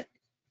this, but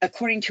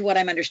according to what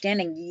I'm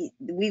understanding,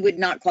 we would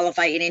not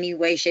qualify in any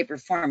way, shape, or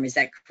form. Is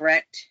that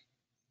correct?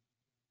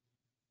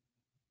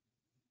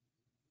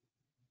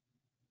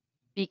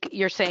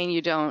 You're saying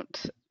you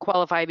don't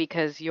qualify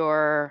because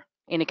you're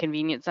in a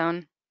convenience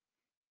zone?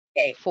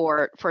 Okay.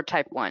 For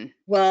type 1.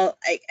 Well,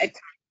 That's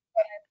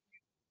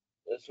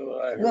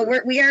what I heard.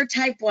 well, we are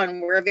type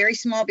 1. We're a very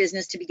small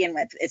business to begin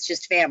with. It's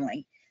just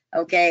family,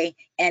 okay?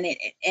 And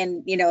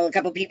you know, a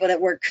couple of people that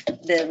work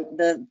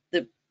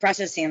the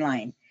processing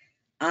line.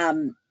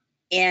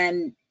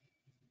 And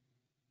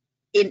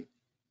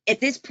at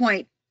this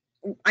point,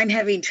 I'm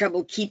having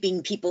trouble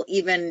keeping people,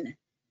 even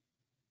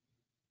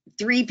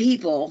 3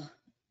 people,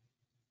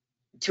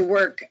 to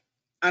work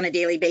on a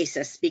daily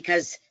basis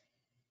because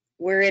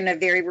we're in a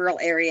very rural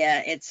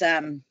area. It's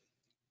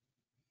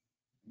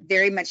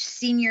very much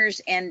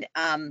seniors and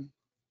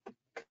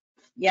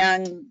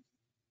young,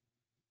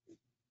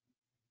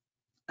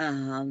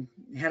 how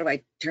do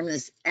I term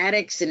this,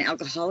 addicts and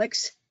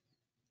alcoholics.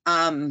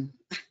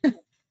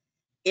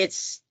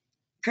 It's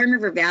Kern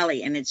River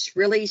Valley, and it's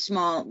really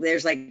small.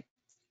 There's like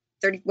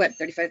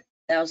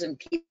 35,000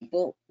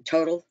 people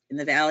total in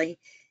the valley.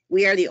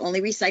 We are the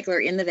only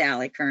recycler in the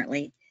valley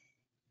currently,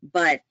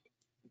 but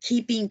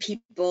keeping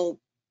people,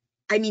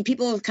 I mean,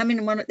 people come in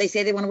and they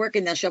say they want to work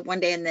and they'll show up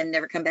one day and then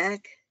never come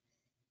back.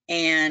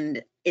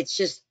 And it's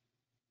just,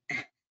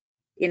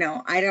 you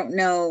know, I don't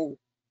know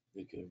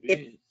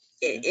if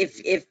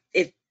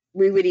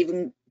we would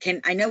even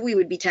I know we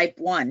would be type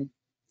 1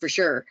 for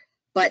sure,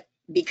 but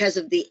because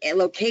of the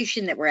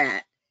location that we're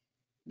at,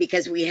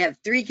 because we have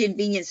 3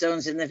 convenience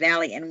zones in the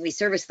valley and we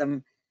service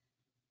them,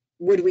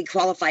 would we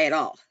qualify at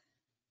all?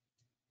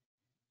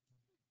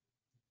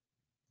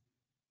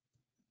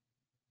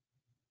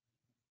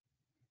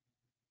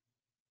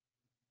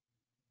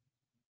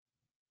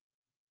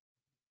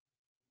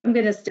 I'm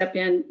going to step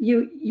in.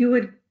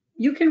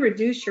 You can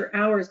reduce your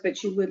hours,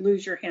 but you would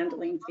lose your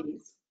handling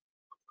fees.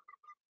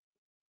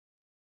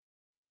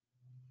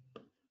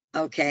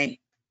 Okay.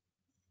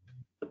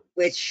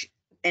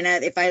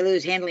 If I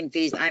lose handling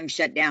fees, I'm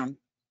shut down.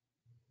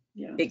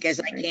 Yeah. Because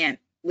I can't,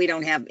 we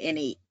don't have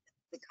the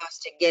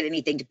cost to get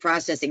anything to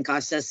processing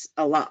costs us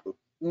a lot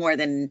more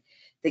than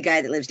the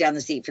guy that lives down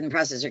the street from the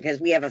processor, because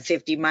we have a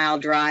 50-mile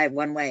drive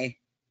one way.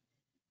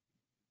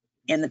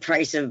 And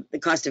the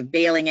cost of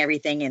baling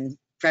everything and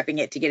prepping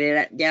it to get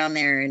it down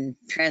there, and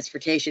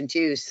transportation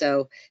too.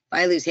 So if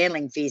I lose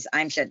handling fees,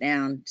 I'm shut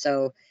down.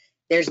 So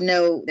there's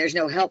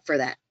no help for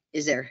that,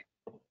 is there?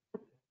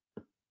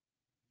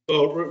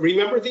 Well,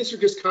 remember, these are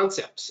just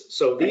concepts.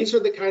 So these are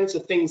the kinds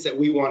of things that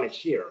we want to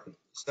hear.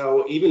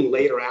 So even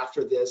later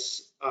after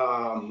this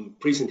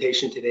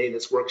presentation today,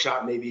 this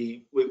workshop,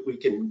 maybe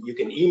you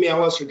can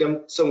email us or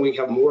come so we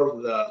have more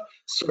of the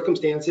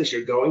circumstances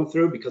you're going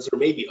through, because there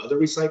may be other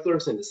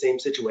recyclers in the same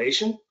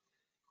situation.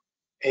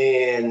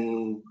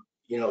 And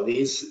you know,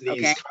 these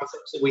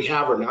concepts that we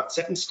have are not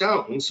set in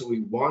stone. So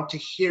we want to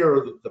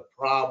hear the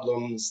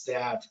problems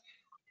that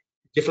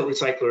different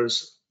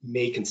recyclers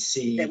may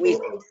conceive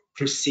or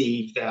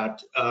perceive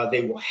that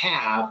they will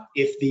have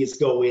if these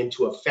go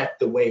into effect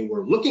the way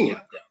we're looking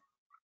at them.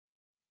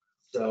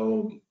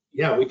 So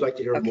yeah, we'd like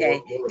to hear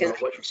more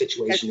about what your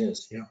situation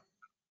is. Yeah.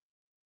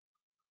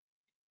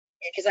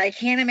 Because I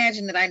can't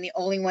imagine that I'm the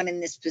only one in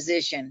this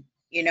position.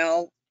 You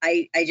know,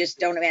 I just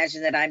don't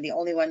imagine that I'm the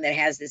only one that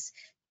has this.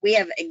 We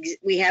have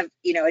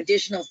you know,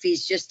 additional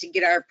fees just to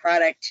get our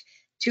product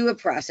to a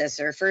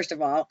processor, first of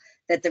all,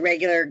 that the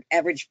regular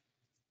average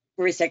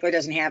recycler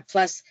doesn't have.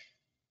 Plus,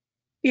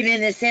 you know,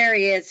 in this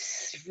area,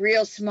 it's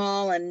real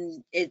small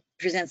and it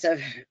presents a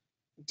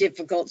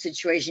difficult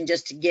situation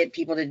just to get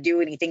people to do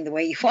anything the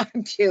way you want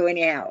them to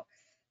anyhow.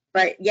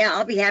 But yeah,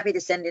 I'll be happy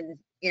to send in,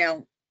 you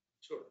know,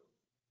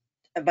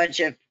 a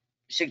bunch of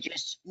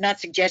not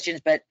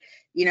suggestions, but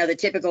you know, the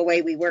typical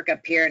way we work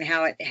up here and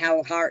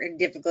how hard and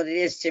difficult it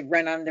is to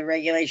run on the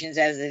regulations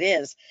as it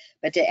is.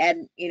 But to add,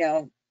 you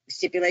know,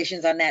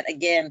 stipulations on that,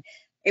 again,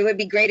 it would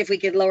be great if we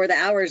could lower the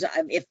hours,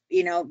 if,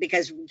 you know,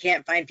 because we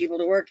can't find people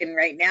to work. And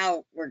right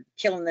now we're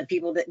killing the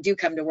people that do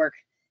come to work,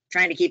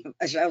 trying to keep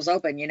ourselves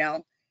open, you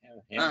know.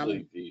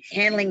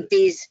 Handling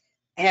fees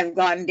have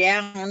gone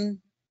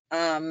down.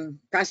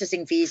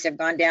 Processing fees have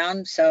gone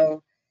down.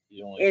 So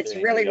it's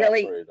really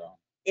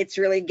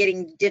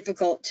getting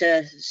difficult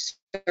to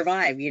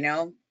survive, you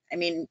know. I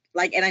mean,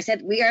 like, and I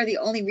said, we are the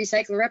only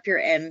recycler up here,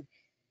 and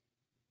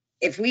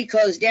if we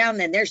close down,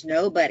 then there's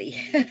nobody.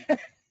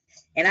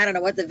 And I don't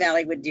know what the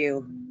valley would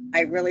do.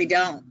 I really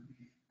don't.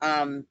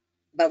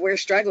 But we're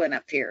struggling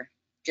up here,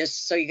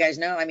 just so you guys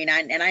know. I mean,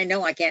 I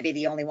know I can't be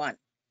the only one.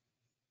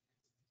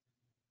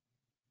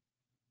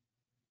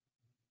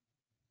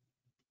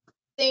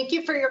 Thank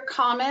you for your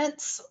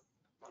comments,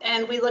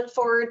 and we look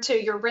forward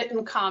to your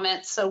written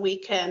comments so we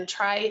can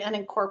try and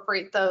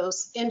incorporate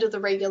those into the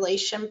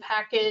regulation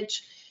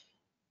package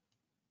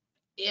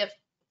if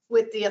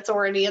with the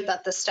authority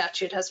that the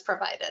statute has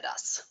provided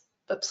us.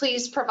 But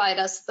please provide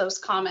us those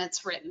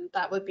comments written.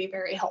 That would be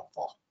very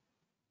helpful.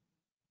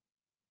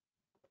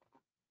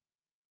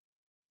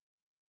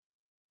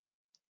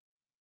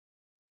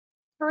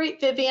 All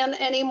right, Vivian,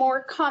 any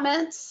more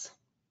comments?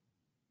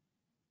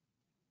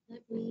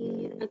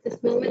 At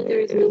this moment, there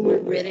is no more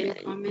written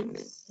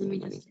comments. Let me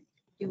just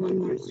do one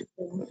more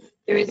scroll.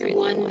 There is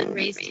one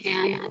raised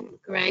hand,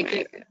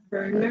 Greg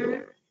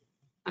Berner.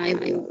 I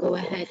will go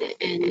ahead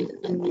and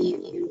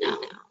unmute you now.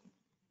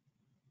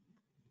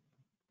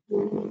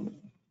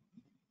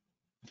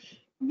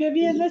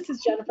 Vivian, this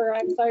is Jennifer.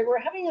 I'm sorry, we're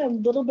having a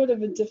little bit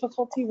of a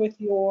difficulty with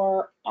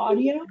your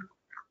audio.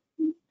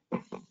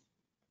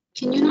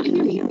 Can you not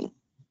hear me?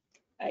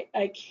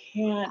 I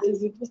can't.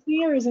 Is it just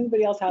me or is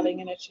anybody else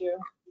having an issue?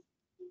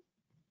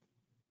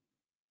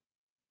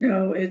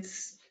 No,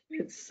 it's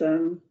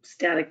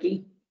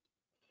staticky.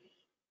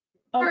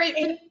 All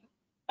right.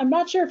 I'm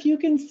not sure if you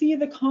can see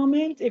the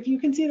comment. If you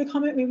can see the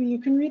comment, maybe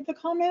you can read the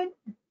comment.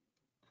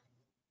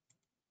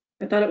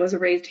 I thought it was a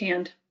raised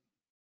hand.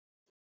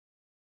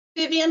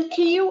 Vivian,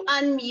 can you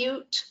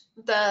unmute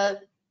the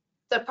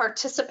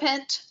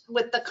participant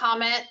with the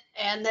comment,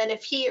 and then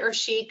if he or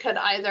she could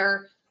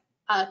either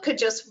could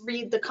just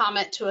read the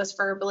comment to us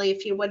verbally,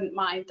 if you wouldn't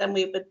mind, then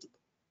we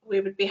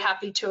would be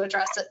happy to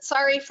address it.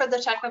 Sorry for the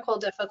technical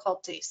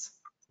difficulties.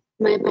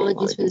 My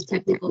apologies for the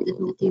technical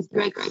difficulties.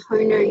 Greg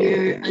Turner,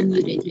 you're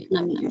unmuted. You can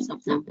unmute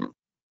yourself now.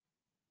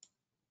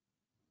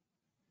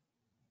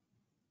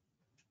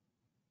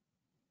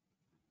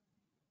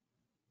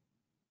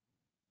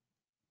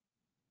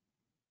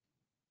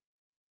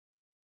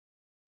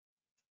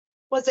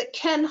 Was it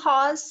Ken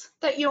Hawes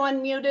that you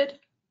unmuted?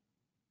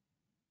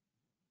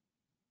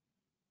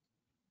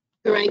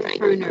 Greg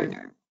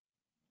Turner.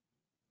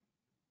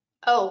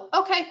 Oh,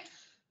 okay.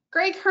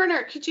 Greg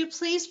Herner, could you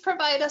please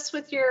provide us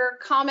with your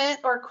comment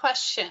or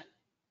question?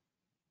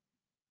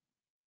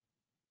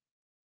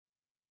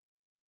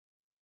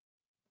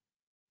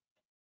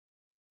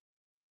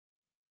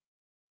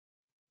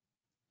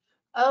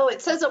 Oh,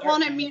 it says it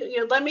won't unmute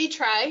you. Let me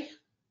try.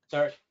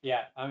 Sorry,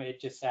 yeah,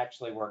 it just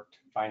actually worked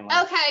finally.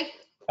 Okay.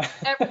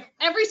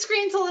 Every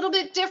screen's a little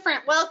bit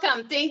different.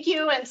 Welcome. Thank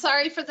you. And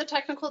sorry for the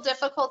technical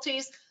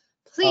difficulties.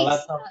 Please.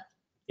 Oh,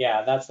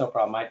 that's no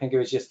problem. I think it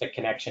was just a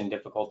connection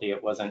difficulty.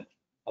 It wasn't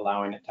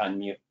allowing it to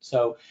unmute.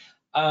 So,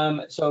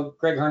 so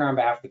Greg Herner on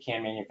behalf of the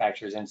Can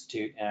Manufacturers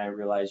Institute, and I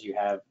realize you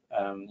have,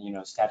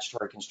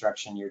 statutory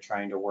construction you're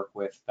trying to work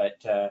with,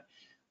 but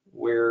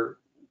we're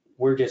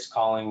just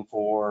calling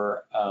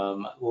for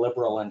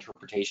liberal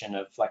interpretation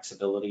of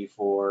flexibility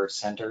for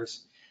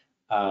centers.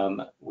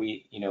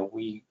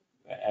 We,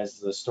 as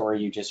the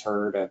story you just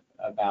heard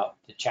about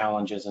the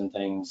challenges and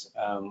things,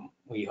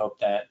 we hope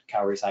that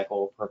CalRecycle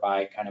will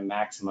provide kind of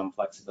maximum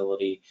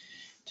flexibility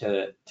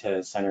to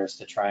centers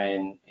to try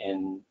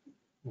and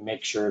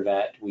make sure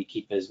that we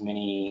keep as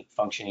many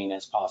functioning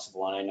as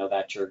possible. And I know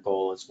that's your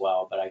goal as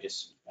well, but I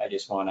just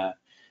want to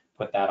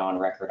put that on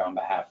record on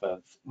behalf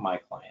of my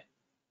client.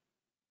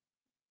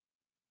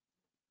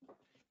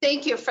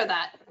 Thank you for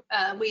that.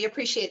 We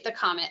appreciate the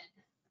comment.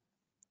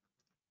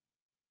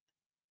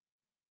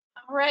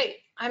 All right,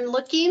 I'm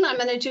looking. I'm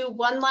going to do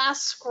one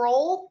last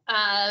scroll,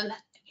 and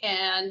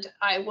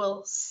I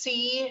will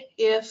see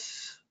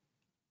if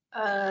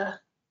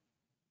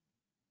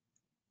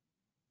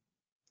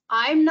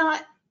I'm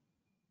not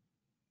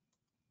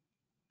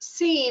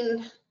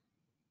seeing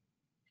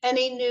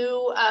any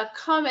new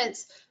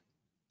comments.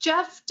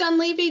 Jeff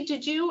Dunleavy,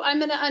 did you? I'm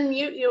going to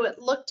unmute you. It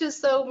looked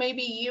as though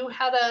maybe you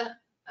had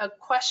a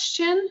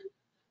question,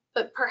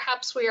 but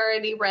perhaps we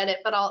already read it,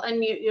 but I'll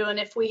unmute you. And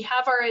if we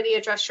have already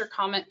addressed your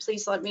comment,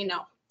 please let me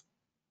know.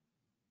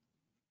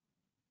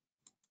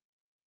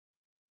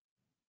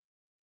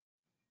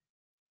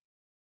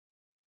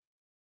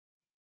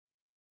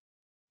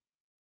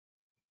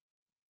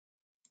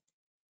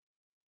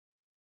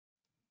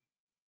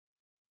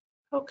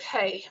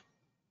 Okay.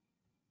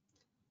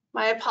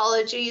 My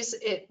apologies,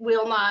 it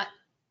will not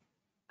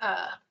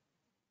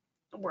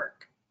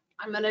work.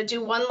 I'm going to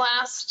do one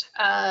last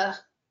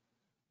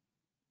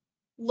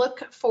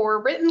look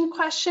for written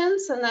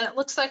questions, and then it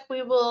looks like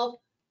we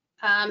will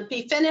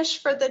be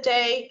finished for the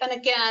day. And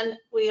again,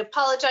 we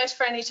apologize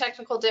for any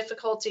technical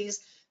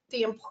difficulties.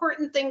 The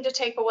important thing to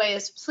take away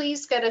is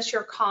please get us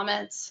your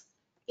comments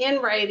in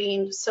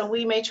writing so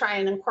we may try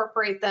and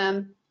incorporate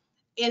them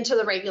into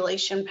the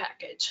regulation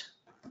package.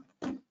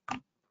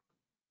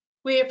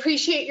 We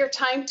appreciate your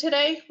time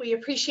today. We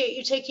appreciate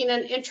you taking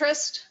an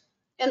interest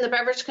in the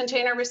beverage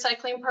container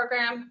recycling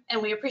program,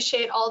 and we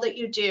appreciate all that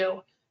you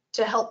do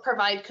to help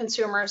provide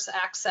consumers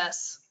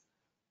access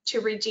to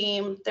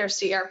redeem their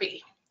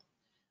CRB.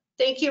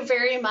 Thank you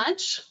very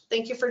much.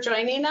 Thank you for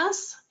joining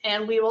us,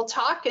 and we will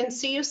talk and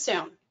see you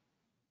soon.